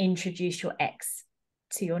can introduce your ex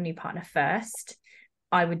to your new partner first,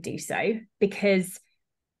 I would do so, because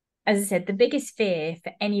as I said, the biggest fear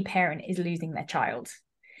for any parent is losing their child.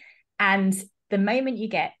 And the moment you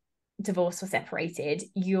get divorced or separated,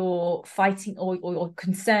 you're fighting, or your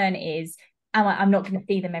concern is, I'm not going to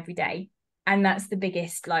see them every day. And that's the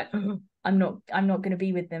biggest, like, I'm not going to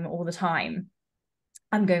be with them all the time.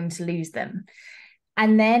 I'm going to lose them.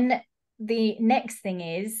 And then the next thing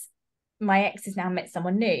is, my ex has now met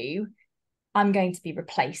someone new. I'm going to be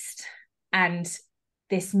replaced, and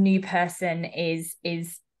this new person is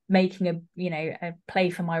making a play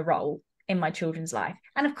for my role in my children's life.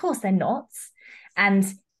 And of course they're not, and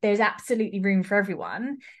there's absolutely room for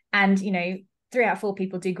everyone. And 3 out of 4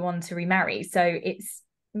 people do go on to remarry, so it's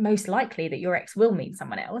most likely that your ex will meet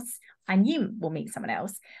someone else and you will meet someone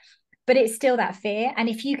else. But it's still that fear. And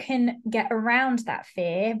if you can get around that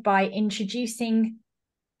fear by introducing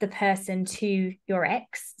the person to your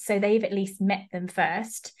ex, so they've at least met them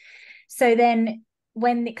first, so then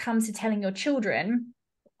when it comes to telling your children,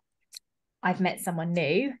 I've met someone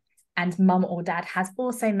new and mum or dad has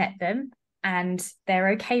also met them and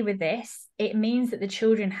they're okay with this, it means that the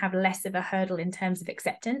children have less of a hurdle in terms of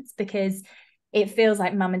acceptance, because it feels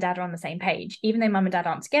like mum and dad are on the same page. Even though mum and dad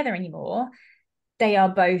aren't together anymore, they are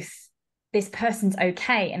both, this person's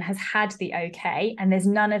okay and has had the okay, and there's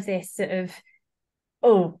none of this sort of,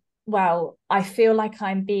 oh, well, I feel like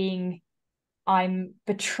I'm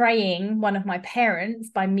betraying one of my parents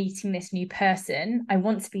by meeting this new person. I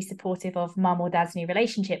want to be supportive of mum or dad's new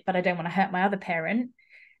relationship, but I don't want to hurt my other parent.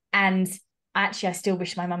 And actually, I still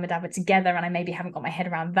wish my mum and dad were together, and I maybe haven't got my head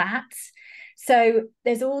around that. So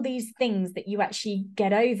there's all these things that you actually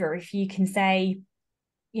get over if you can say,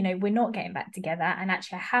 we're not getting back together, and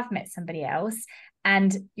actually I have met somebody else,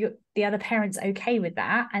 and the other parent's okay with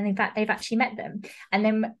that, and in fact they've actually met them. And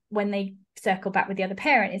then when they circle back with the other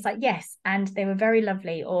parent, it's like, yes, and they were very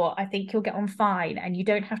lovely, or I think you'll get on fine and you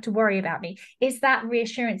don't have to worry about me. It's that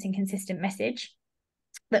reassurance and consistent message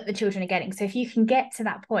that the children are getting. So if you can get to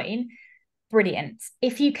that point, brilliant.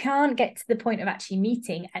 If you can't get to the point of actually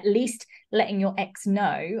meeting, at least letting your ex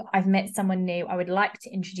know, I've met someone new, I would like to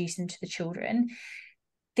introduce them to the children.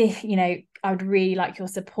 I would really like your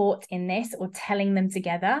support in this, or telling them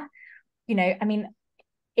together. I mean,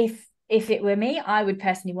 if it were me, I would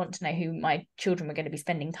personally want to know who my children were going to be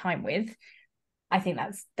spending time with. I think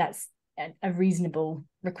that's a reasonable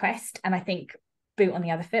request. And I think, boot on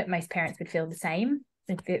the other foot, most parents would feel the same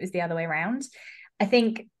if it was the other way around. I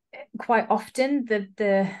think quite often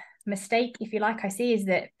the mistake, if you like, I see is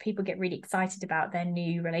that people get really excited about their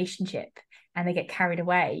new relationship and they get carried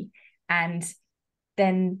away, and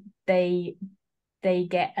then they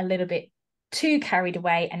get a little bit too carried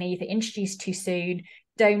away and either introduced too soon,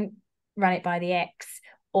 don't run it by the ex,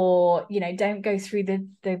 or don't go through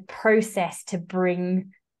the process to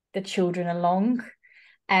bring the children along,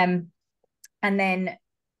 and then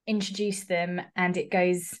introduce them and it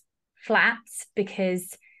goes flat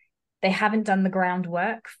because they haven't done the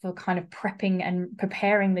groundwork for kind of prepping and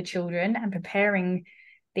preparing the children and preparing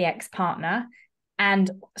the ex-partner.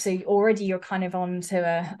 And so already you're kind of onto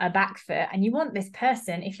a back foot, and you want this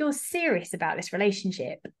person, if you're serious about this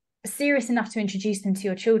relationship, serious enough to introduce them to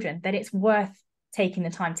your children, that it's worth taking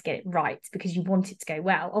the time to get it right, because you want it to go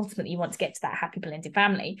well. Ultimately, you want to get to that happy blended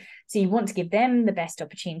family. So you want to give them the best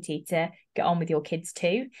opportunity to get on with your kids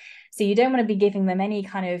too. So you don't want to be giving them any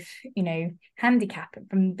kind of, handicap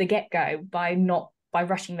from the get-go by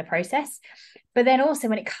rushing the process. But then also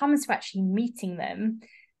when it comes to actually meeting them,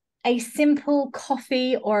 a simple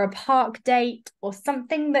coffee or a park date or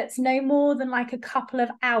something that's no more than like a couple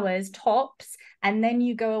of hours tops, and then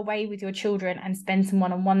you go away with your children and spend some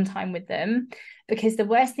one-on-one time with them. Because the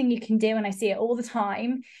worst thing you can do, and I see it all the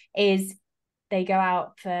time, is they go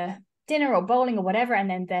out for dinner or bowling or whatever, and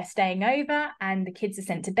then they're staying over and the kids are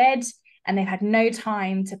sent to bed and they've had no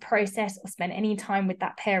time to process or spend any time with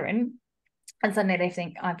that parent, and suddenly they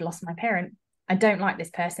think, I've lost my parent, I don't like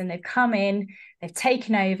this person, they've come in, they've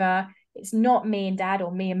taken over, it's not me and dad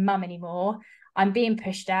or me and mum anymore, I'm being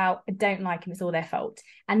pushed out, I don't like them, it's all their fault.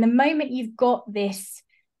 And the moment you've got this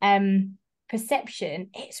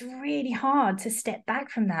perception, it's really hard to step back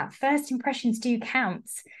from that. First impressions do count.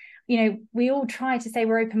 We all try to say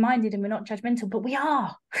we're open-minded and we're not judgmental, but we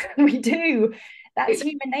are. We do. That's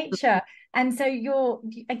human nature. And so you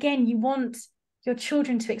want your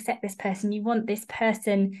children to accept this person. You want this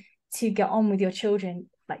person to get on with your children,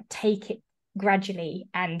 like take it gradually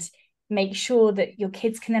and make sure that your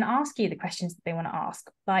kids can then ask you the questions that they want to ask.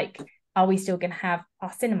 Like, are we still going to have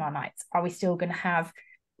our cinema nights? Are you still going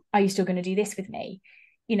to do this with me?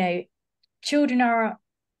 Children are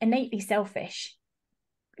innately selfish.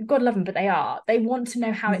 God love them, but they want to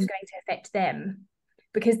know how it's going to affect them,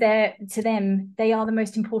 because to them, they are the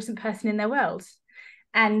most important person in their world.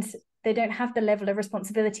 And they don't have the level of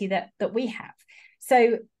responsibility that we have.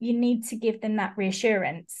 So you need to give them that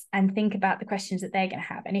reassurance and think about the questions that they're going to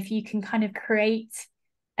have. And if you can kind of create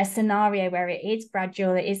a scenario where it is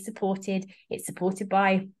gradual, it's supported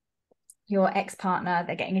by your ex-partner,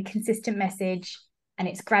 they're getting a consistent message, and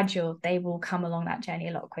it's gradual, they will come along that journey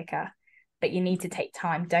a lot quicker. But you need to take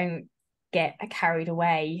time. Don't get carried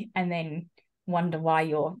away and then wonder why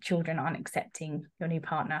your children aren't accepting your new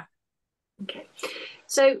partner. Okay.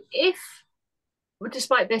 So if,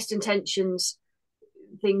 despite best intentions,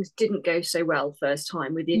 things didn't go so well first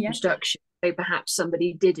time with the introduction, so perhaps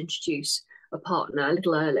somebody did introduce a partner a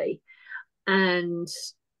little early, and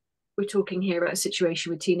we're talking here about a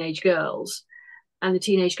situation with teenage girls, and the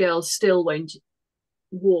teenage girls still won't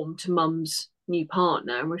warm to mum's new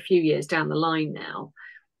partner, and we're a few years down the line now.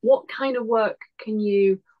 What kind of work can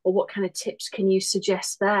you, or what kind of tips can you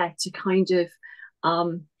suggest there to kind of,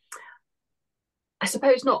 I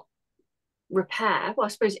suppose not repair, well, I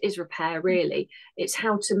suppose it is repair really, it's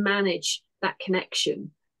how to manage that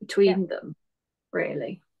connection between them,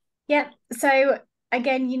 really. So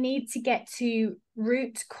again, you need to get to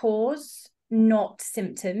root cause, not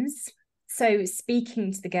symptoms. So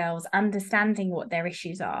speaking to the girls, understanding what their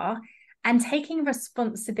issues are, and taking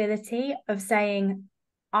responsibility of saying,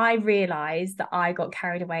 I realized that I got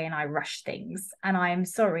carried away and I rushed things, and I am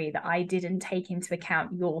sorry that I didn't take into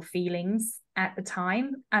account your feelings at the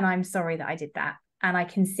time, and I'm sorry that I did that, and I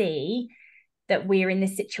can see that we're in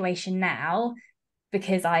this situation now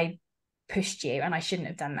because I pushed you and I shouldn't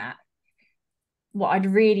have done that. What I'd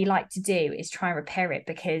really like to do is try and repair it,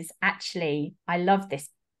 because actually I love this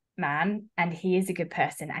man and he is a good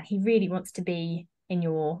person and he really wants to be in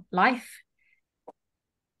your life,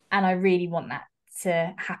 and I really want that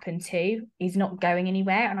to happen too. He's not going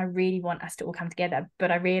anywhere and I really want us to all come together,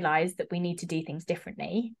 but I realize that we need to do things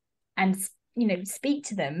differently, and speak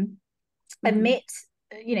to them, admit,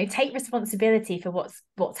 take responsibility for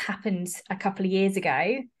what's happened a couple of years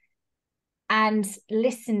ago, and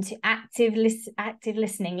listen to active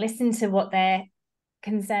listening, listen to what their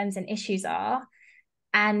concerns and issues are,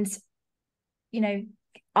 and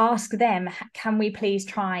ask them, can we please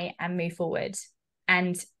try and move forward,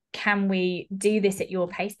 and can we do this at your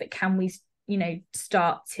pace, but can we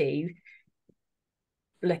start to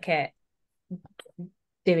look at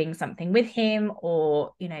doing something with him,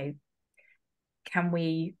 or can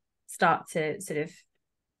we start to sort of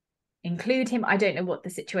include him? I don't know what the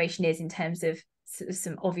situation is in terms of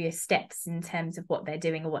some obvious steps in terms of what they're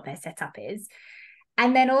doing or what their setup is.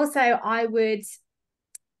 And then also I would,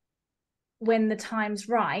 when the time's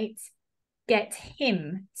right, get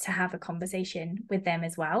him to have a conversation with them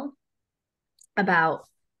as well about,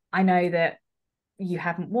 I know that you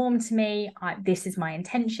haven't warmed to me, this is my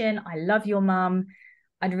intention, I love your mum,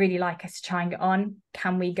 I'd really like us to try and get on,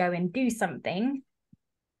 can we go and do something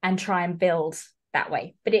and try and build that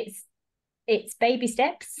way? But it's baby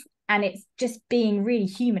steps, and it's just being really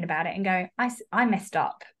human about it and going, I messed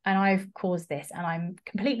up and I've caused this, and I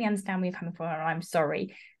completely understand where you're coming from and I'm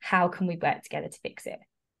sorry, how can we work together to fix it?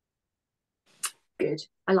 Good,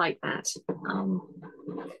 I like that.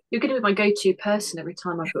 You're going to be my go-to person every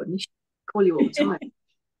time I've got an issue. I call you all the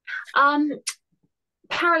time.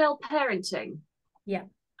 Parallel parenting.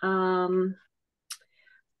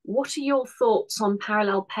 What are your thoughts on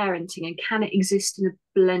parallel parenting, and can it exist in a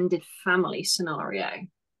blended family scenario?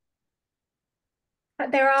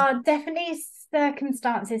 But there are definitely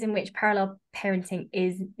circumstances in which parallel parenting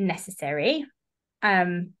is necessary.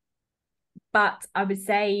 But I would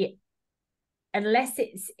say, unless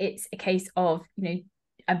it's a case of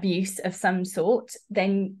abuse of some sort,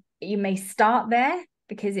 then you may start there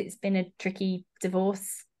because it's been a tricky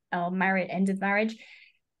divorce or end of marriage.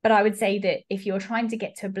 But I would say that if you're trying to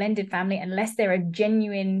get to a blended family, unless there are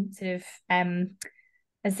genuine sort of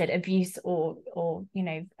as I said, abuse or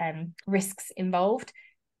risks involved,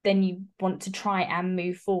 then you want to try and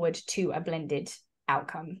move forward to a blended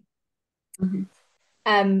outcome.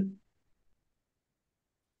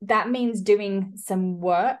 That means doing some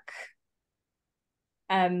work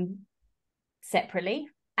separately,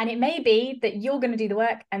 and it may be that you're going to do the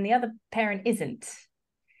work and the other parent isn't.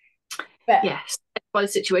 But yes, by the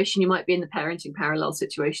situation, you might be in the parenting parallel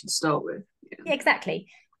situation to start with. Yeah, exactly.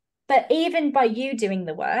 But even by you doing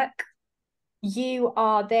the work, you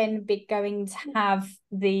are then going to have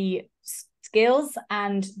the skills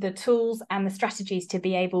and the tools and the strategies to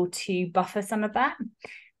be able to buffer some of that.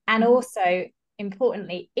 And also,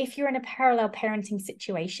 importantly, if you're in a parallel parenting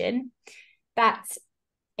situation, that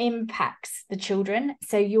impacts the children.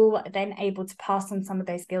 So you're then able to pass on some of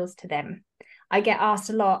those skills to them. I get asked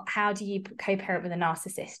a lot, how do you co-parent with a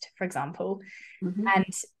narcissist, for example? And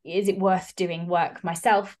is it worth doing work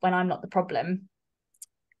myself when I'm not the problem?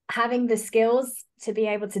 Having the skills to be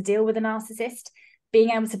able to deal with a narcissist,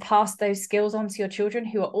 being able to pass those skills on to your children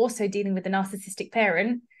who are also dealing with a narcissistic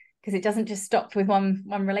parent, because it doesn't just stop with one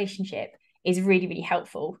relationship, is really, really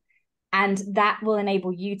helpful. And that will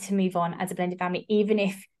enable you to move on as a blended family, even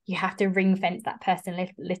if you have to ring fence that person a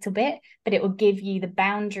little bit, but it will give you the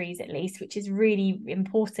boundaries at least, which is really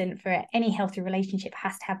important for any healthy relationship.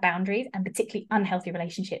 Has to have boundaries, and particularly unhealthy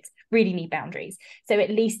relationships really need boundaries. So at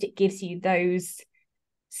least it gives you those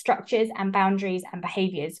structures and boundaries and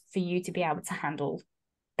behaviors for you to be able to handle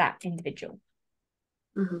that individual.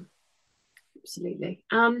 Mm-hmm. Absolutely.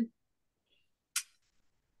 I'm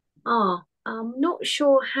not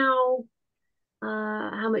sure how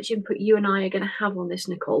much input you and I are going to have on this,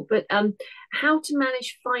 Nichole, but how to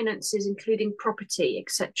manage finances, including property,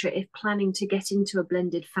 etc., if planning to get into a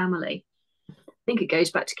blended family. I think it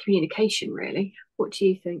goes back to communication, really. What do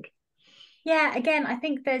you think? Yeah, again, I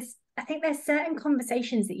think there's certain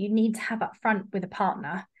conversations that you need to have up front with a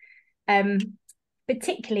partner,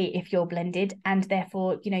 particularly if you're blended and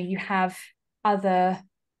therefore, you have other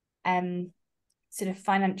sort of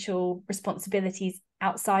financial responsibilities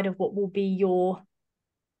outside of what will be your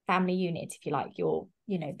family unit, if you like,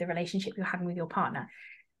 the relationship you're having with your partner.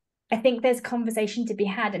 I think there's conversation to be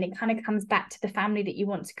had, and it kind of comes back to the family that you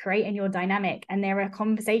want to create and your dynamic. And there are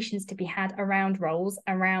conversations to be had around roles,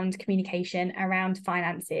 around communication, around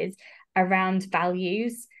finances, around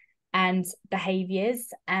values and behaviors,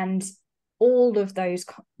 and all of those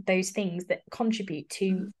things that contribute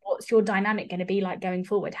to what's your dynamic going to be like going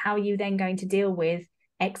forward. How are you then going to deal with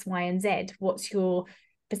X, Y, and Z? What's your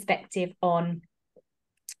perspective on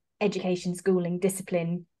education, schooling,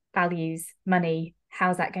 discipline, values, money?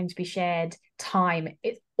 How's that going to be shared? Time?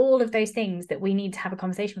 It's all of those things that we need to have a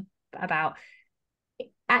conversation about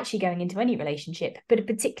actually going into any relationship, but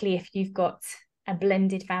particularly if you've got a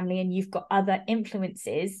blended family and you've got other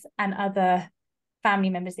influences and other family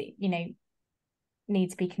members that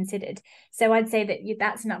need to be considered. So I'd say that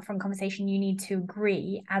that's an upfront conversation you need to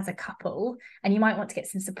agree as a couple, and you might want to get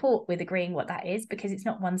some support with agreeing what that is, because it's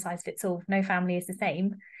not one size fits all. No family is the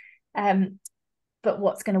same, but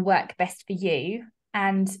what's going to work best for you.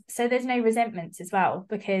 And so there's no resentments as well,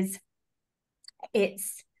 because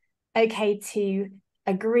it's okay to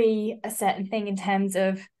agree a certain thing in terms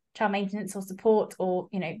of child maintenance or support or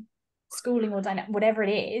schooling or whatever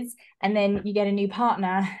it is, and then you get a new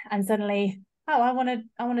partner and suddenly, oh, I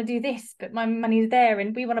want to do this, but my money's there,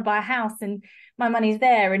 and we want to buy a house and my money's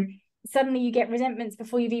there, and suddenly you get resentments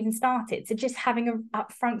before you've even started. So just having an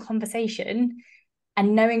upfront conversation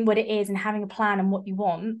and knowing what it is and having a plan and what you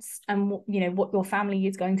want and what your family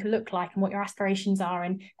is going to look like and what your aspirations are,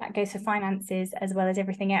 and that goes for finances as well as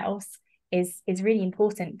everything else, is really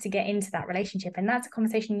important to get into that relationship. And that's a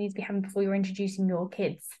conversation you need to be having before you're introducing your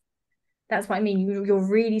kids. That's what I mean. You're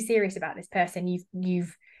really serious about this person.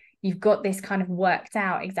 You've got this kind of worked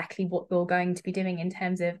out exactly what you're going to be doing in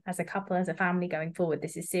terms of as a couple, as a family going forward.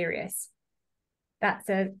 This is serious. That's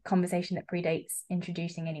a conversation that predates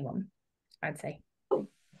introducing anyone, I'd say.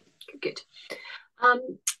 Good.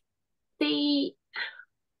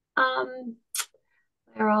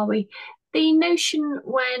 Where are we? The notion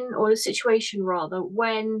or the situation rather,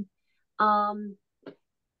 when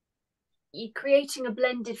you're creating a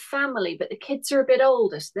blended family, but the kids are a bit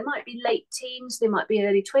older. So they might be late teens, they might be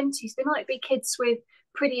early 20s, they might be kids with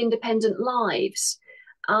pretty independent lives.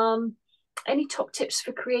 Any top tips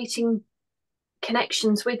for creating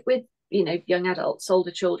connections with young adults,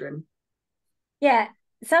 older children? Yeah,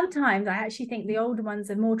 sometimes I actually think the older ones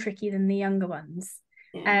are more tricky than the younger ones.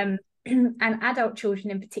 Yeah. And adult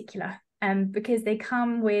children in particular, because they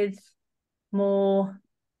come with more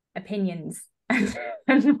opinions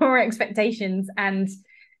and more expectations, and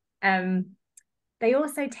they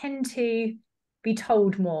also tend to be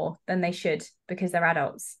told more than they should because they're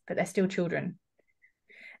adults, but they're still children.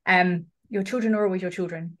 Your children are always your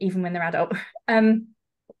children, even when they're adult.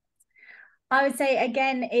 I would say,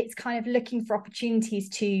 again, it's kind of looking for opportunities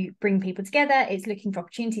to bring people together. It's looking for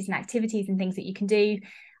opportunities and activities and things that you can do.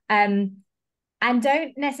 And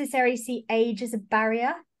don't necessarily see age as a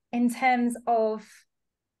barrier in terms of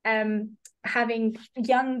having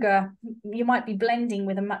younger, you might be blending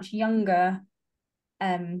with a much younger,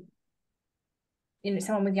 someone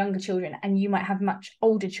with younger children, and you might have much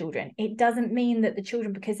older children. It doesn't mean that the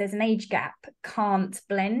children, because there's an age gap, can't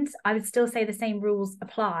blend. I would still say the same rules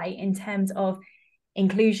apply in terms of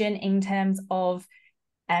inclusion, in terms of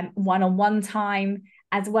one-on-one time,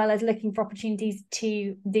 as well as looking for opportunities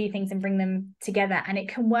to do things and bring them together. And it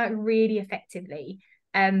can work really effectively.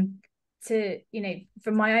 From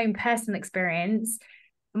my own personal experience,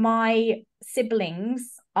 my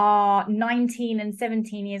siblings are 19 and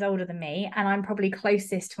 17 years older than me, and I'm probably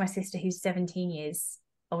closest to my sister who's 17 years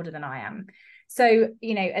older than I am. So,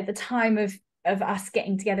 at the time of of us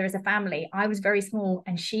getting together as a family. I was very small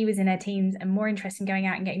and she was in her teens and more interested in going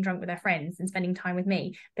out and getting drunk with her friends and spending time with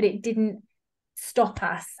me. But it didn't stop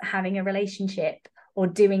us having a relationship or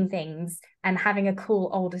doing things, and having a cool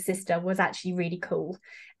older sister was actually really cool.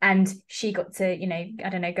 And she got to, you know, I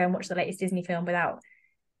don't know, go and watch the latest Disney film without,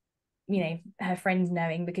 you know, her friends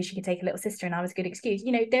knowing, because she could take a little sister and I was a good excuse.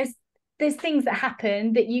 You know, there's things that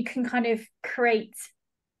happen that you can kind of create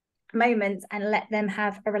moments and let them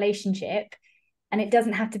have a relationship, and it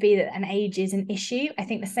doesn't have to be that an age is an issue. I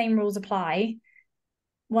think the same rules apply.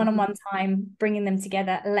 One-on-one time, bringing them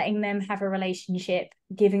together, letting them have a relationship,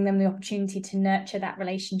 giving them the opportunity to nurture that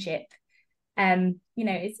relationship. You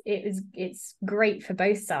know, it's great for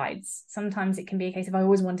both sides. Sometimes it can be a case of, I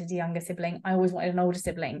always wanted a younger sibling, I always wanted an older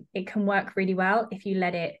sibling. It can work really well if you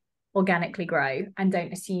let it organically grow and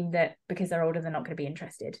don't assume that because they're older they're not going to be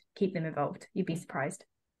interested. Keep them involved. You'd be surprised.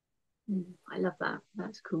 I love that.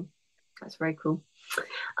 That's cool. That's very cool.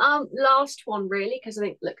 Last one, really, because I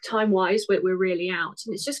think, look, time wise, we're really out,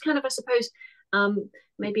 and it's just kind of, I suppose,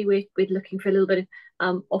 maybe we're looking for a little bit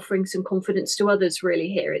of offering some confidence to others, really.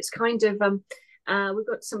 Here, it's kind of we've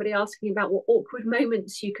got somebody asking about what awkward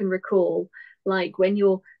moments you can recall, like when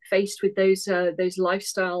you're faced with those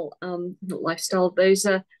lifestyle, not lifestyle, those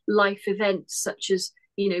life events, such as,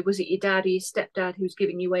 you know, was it your dad or your stepdad who was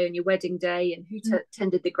giving you away on your wedding day, and who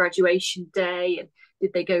attended the graduation day, and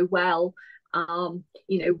did they go well?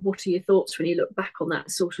 You know, what are your thoughts when you look back on that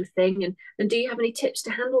sort of thing? And do you have any tips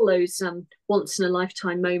to handle those once in a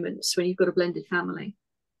lifetime moments when you've got a blended family?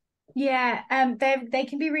 Yeah, they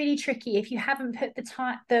can be really tricky if you haven't put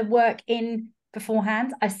the work in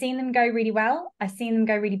beforehand. I've seen them go really well. I've seen them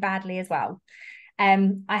go really badly as well.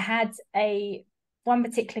 I had one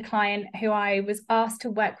particular client who I was asked to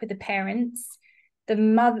work with the parents.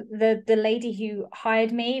 The lady who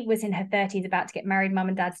hired me was in her 30s, about to get married. Mum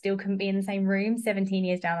and dad still couldn't be in the same room 17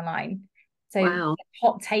 years down the line. So wow. The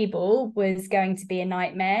hot table was going to be a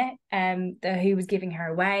nightmare. Who was giving her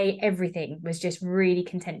away, everything was just really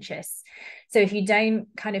contentious. So if you don't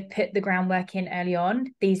kind of put the groundwork in early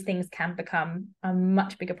on, these things can become a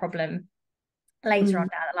much bigger problem later on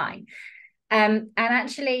down the line. And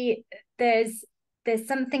actually, there's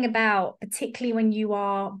something about, particularly when you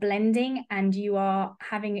are blending and you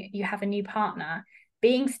have a new partner,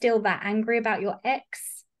 being still that angry about your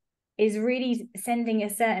ex is really sending a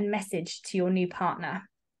certain message to your new partner.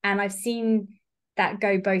 And I've seen that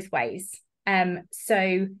go both ways.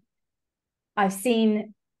 So I've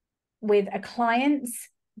seen with a client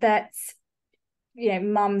that, you know,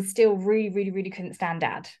 mum still really, really, really couldn't stand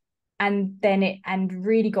dad. And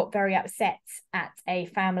really got very upset at a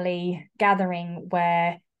family gathering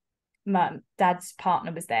where dad's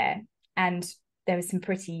partner was there, and there was some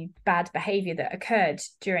pretty bad behavior that occurred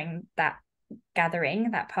during that gathering,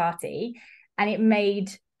 that party, and it made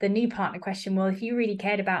the new partner question, well, if you really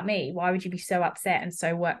cared about me, why would you be so upset and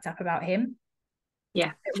so worked up about him?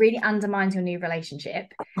 Yeah, it really undermines your new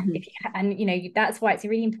relationship. And you know, that's why it's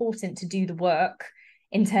really important to do the work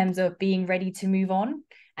in terms of being ready to move on.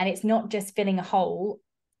 And it's not just filling a hole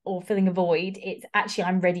or filling a void. It's actually,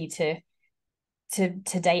 I'm ready to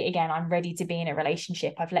date again. I'm ready to be in a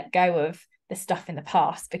relationship. I've let go of the stuff in the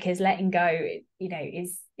past, because letting go, you know,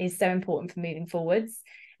 is so important for moving forwards.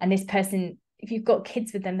 And this person, if you've got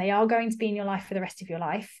kids with them, they are going to be in your life for the rest of your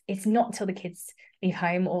life. It's not till the kids leave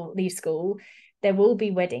home or leave school. There will be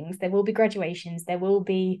weddings, there will be graduations, there will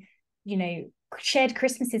be, you know, shared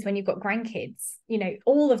Christmases when you've got grandkids, you know,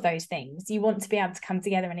 all of those things. You want to be able to come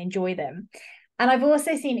together and enjoy them. And I've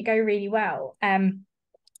also seen it go really well. And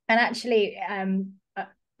actually,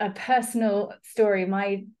 a personal story,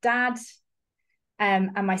 my dad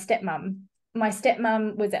and my stepmom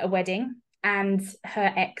was at a wedding, and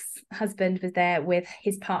her ex-husband was there with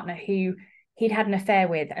his partner, who he'd had an affair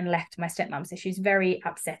with and left my stepmom. So she was very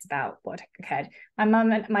upset about what occurred.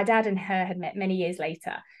 My dad and her had met many years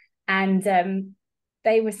later, and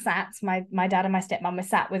they were sat, my dad and my stepmom were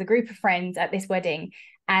sat with a group of friends at this wedding,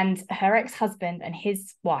 and her ex-husband and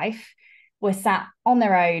his wife were sat on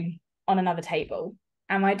their own on another table.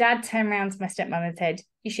 And my dad turned around to my stepmom and said,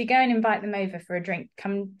 you should go and invite them over for a drink.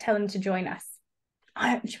 Come tell them to join us.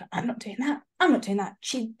 I'm not doing that. I'm not doing that.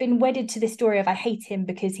 She'd been wedded to this story of, I hate him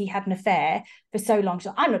because he had an affair for so long. She's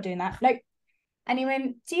like, I'm not doing that. Nope. And he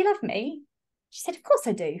went, do you love me? She said, of course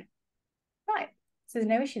I do. Right. So there's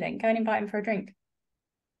no issue then. Go and invite him for a drink.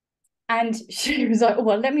 And she was like,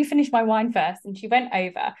 well, let me finish my wine first. And she went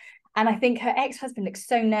over. And I think her ex-husband looked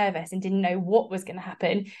so nervous and didn't know what was going to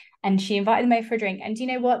happen. And she invited them over for a drink. And do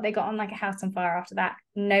you know what? They got on like a house on fire after that.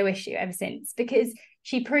 No issue ever since, because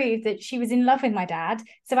she proved that she was in love with my dad.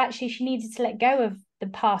 So actually she needed to let go of the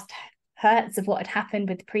past hurts of what had happened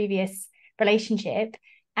with the previous relationship.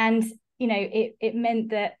 And, you know, it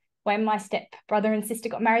meant that when my step brother and sister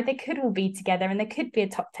got married, they could all be together and there could be a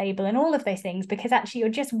top table and all of those things, because actually you're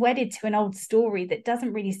just wedded to an old story that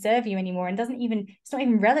doesn't really serve you anymore and it's not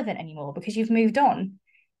even relevant anymore because you've moved on.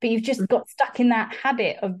 But you've just got stuck in that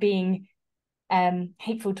habit of being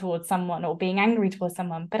hateful towards someone or being angry towards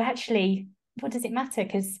someone. But actually, what does it matter?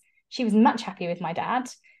 Because she was much happier with my dad.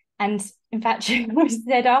 And in fact, she always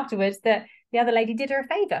said afterwards that the other lady did her a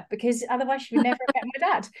favor, because otherwise she would never have met my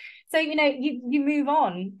dad. So, you know, you move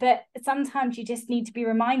on, but sometimes you just need to be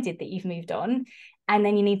reminded that you've moved on, and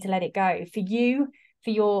then you need to let it go for you, for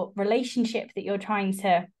your relationship that you're trying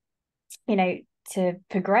to, you know, to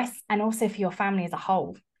progress, and also for your family as a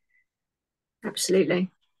whole.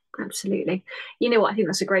 Absolutely. You know what? I think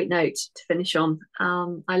that's a great note to finish on.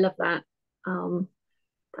 I love that.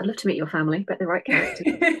 I'd love to meet your family, but the right character.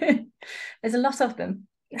 There's a lot of them.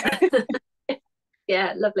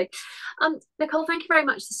 Yeah, lovely. Nichole, thank you very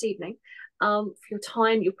much this evening for your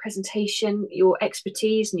time, your presentation, your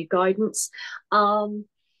expertise and your guidance. I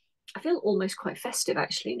feel almost quite festive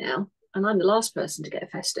actually now, and I'm the last person to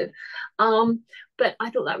get festive. But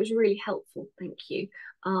I thought that was really helpful. Thank you.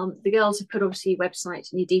 The girls have put obviously your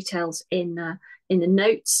website and your details in the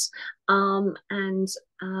notes. And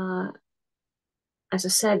as I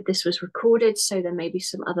said, this was recorded, so there may be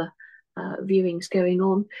some other viewings going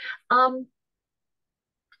on.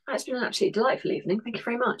 It's been an absolutely delightful evening. Thank you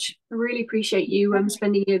very much. I really appreciate you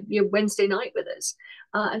spending your Wednesday night with us.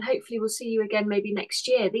 And hopefully we'll see you again maybe next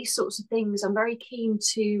year. These sorts of things I'm very keen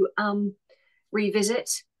to revisit.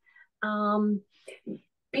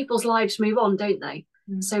 People's lives move on, don't they?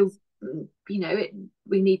 So, you know,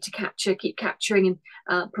 we need to keep capturing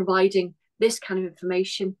and providing this kind of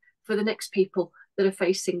information for the next people that are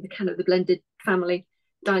facing the kind of the blended family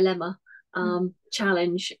dilemma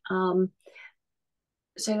challenge.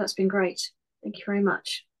 So that's been great. Thank you very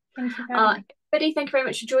much. Thank you very much. Betty, thank you very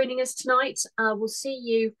much for joining us tonight. We'll see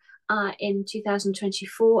you in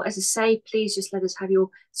 2024. As I say, please just let us have your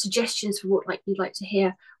suggestions for what you'd like to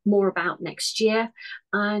hear more about next year.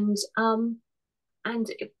 And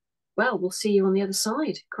well, we'll see you on the other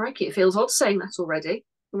side. Crikey, it feels odd saying that already.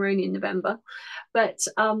 We're only in November. But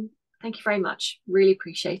thank you very much. Really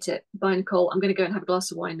appreciate it. Bye, Nichole. I'm going to go and have a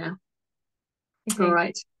glass of wine now. Okay. All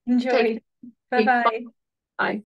right. Enjoy. Bye-bye. Bye.